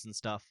thoughts and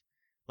stuff,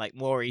 like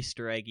more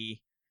Easter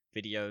eggy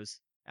videos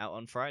out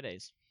on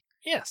Fridays.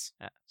 Yes.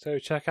 So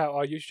check out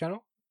our YouTube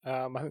channel.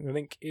 I think the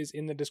link is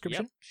in the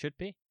description. Yep, should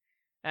be.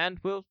 And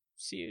we'll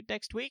see you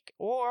next week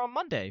or on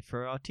Monday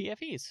for our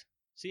TFEs.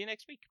 See you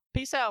next week.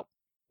 Peace out.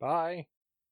 Bye.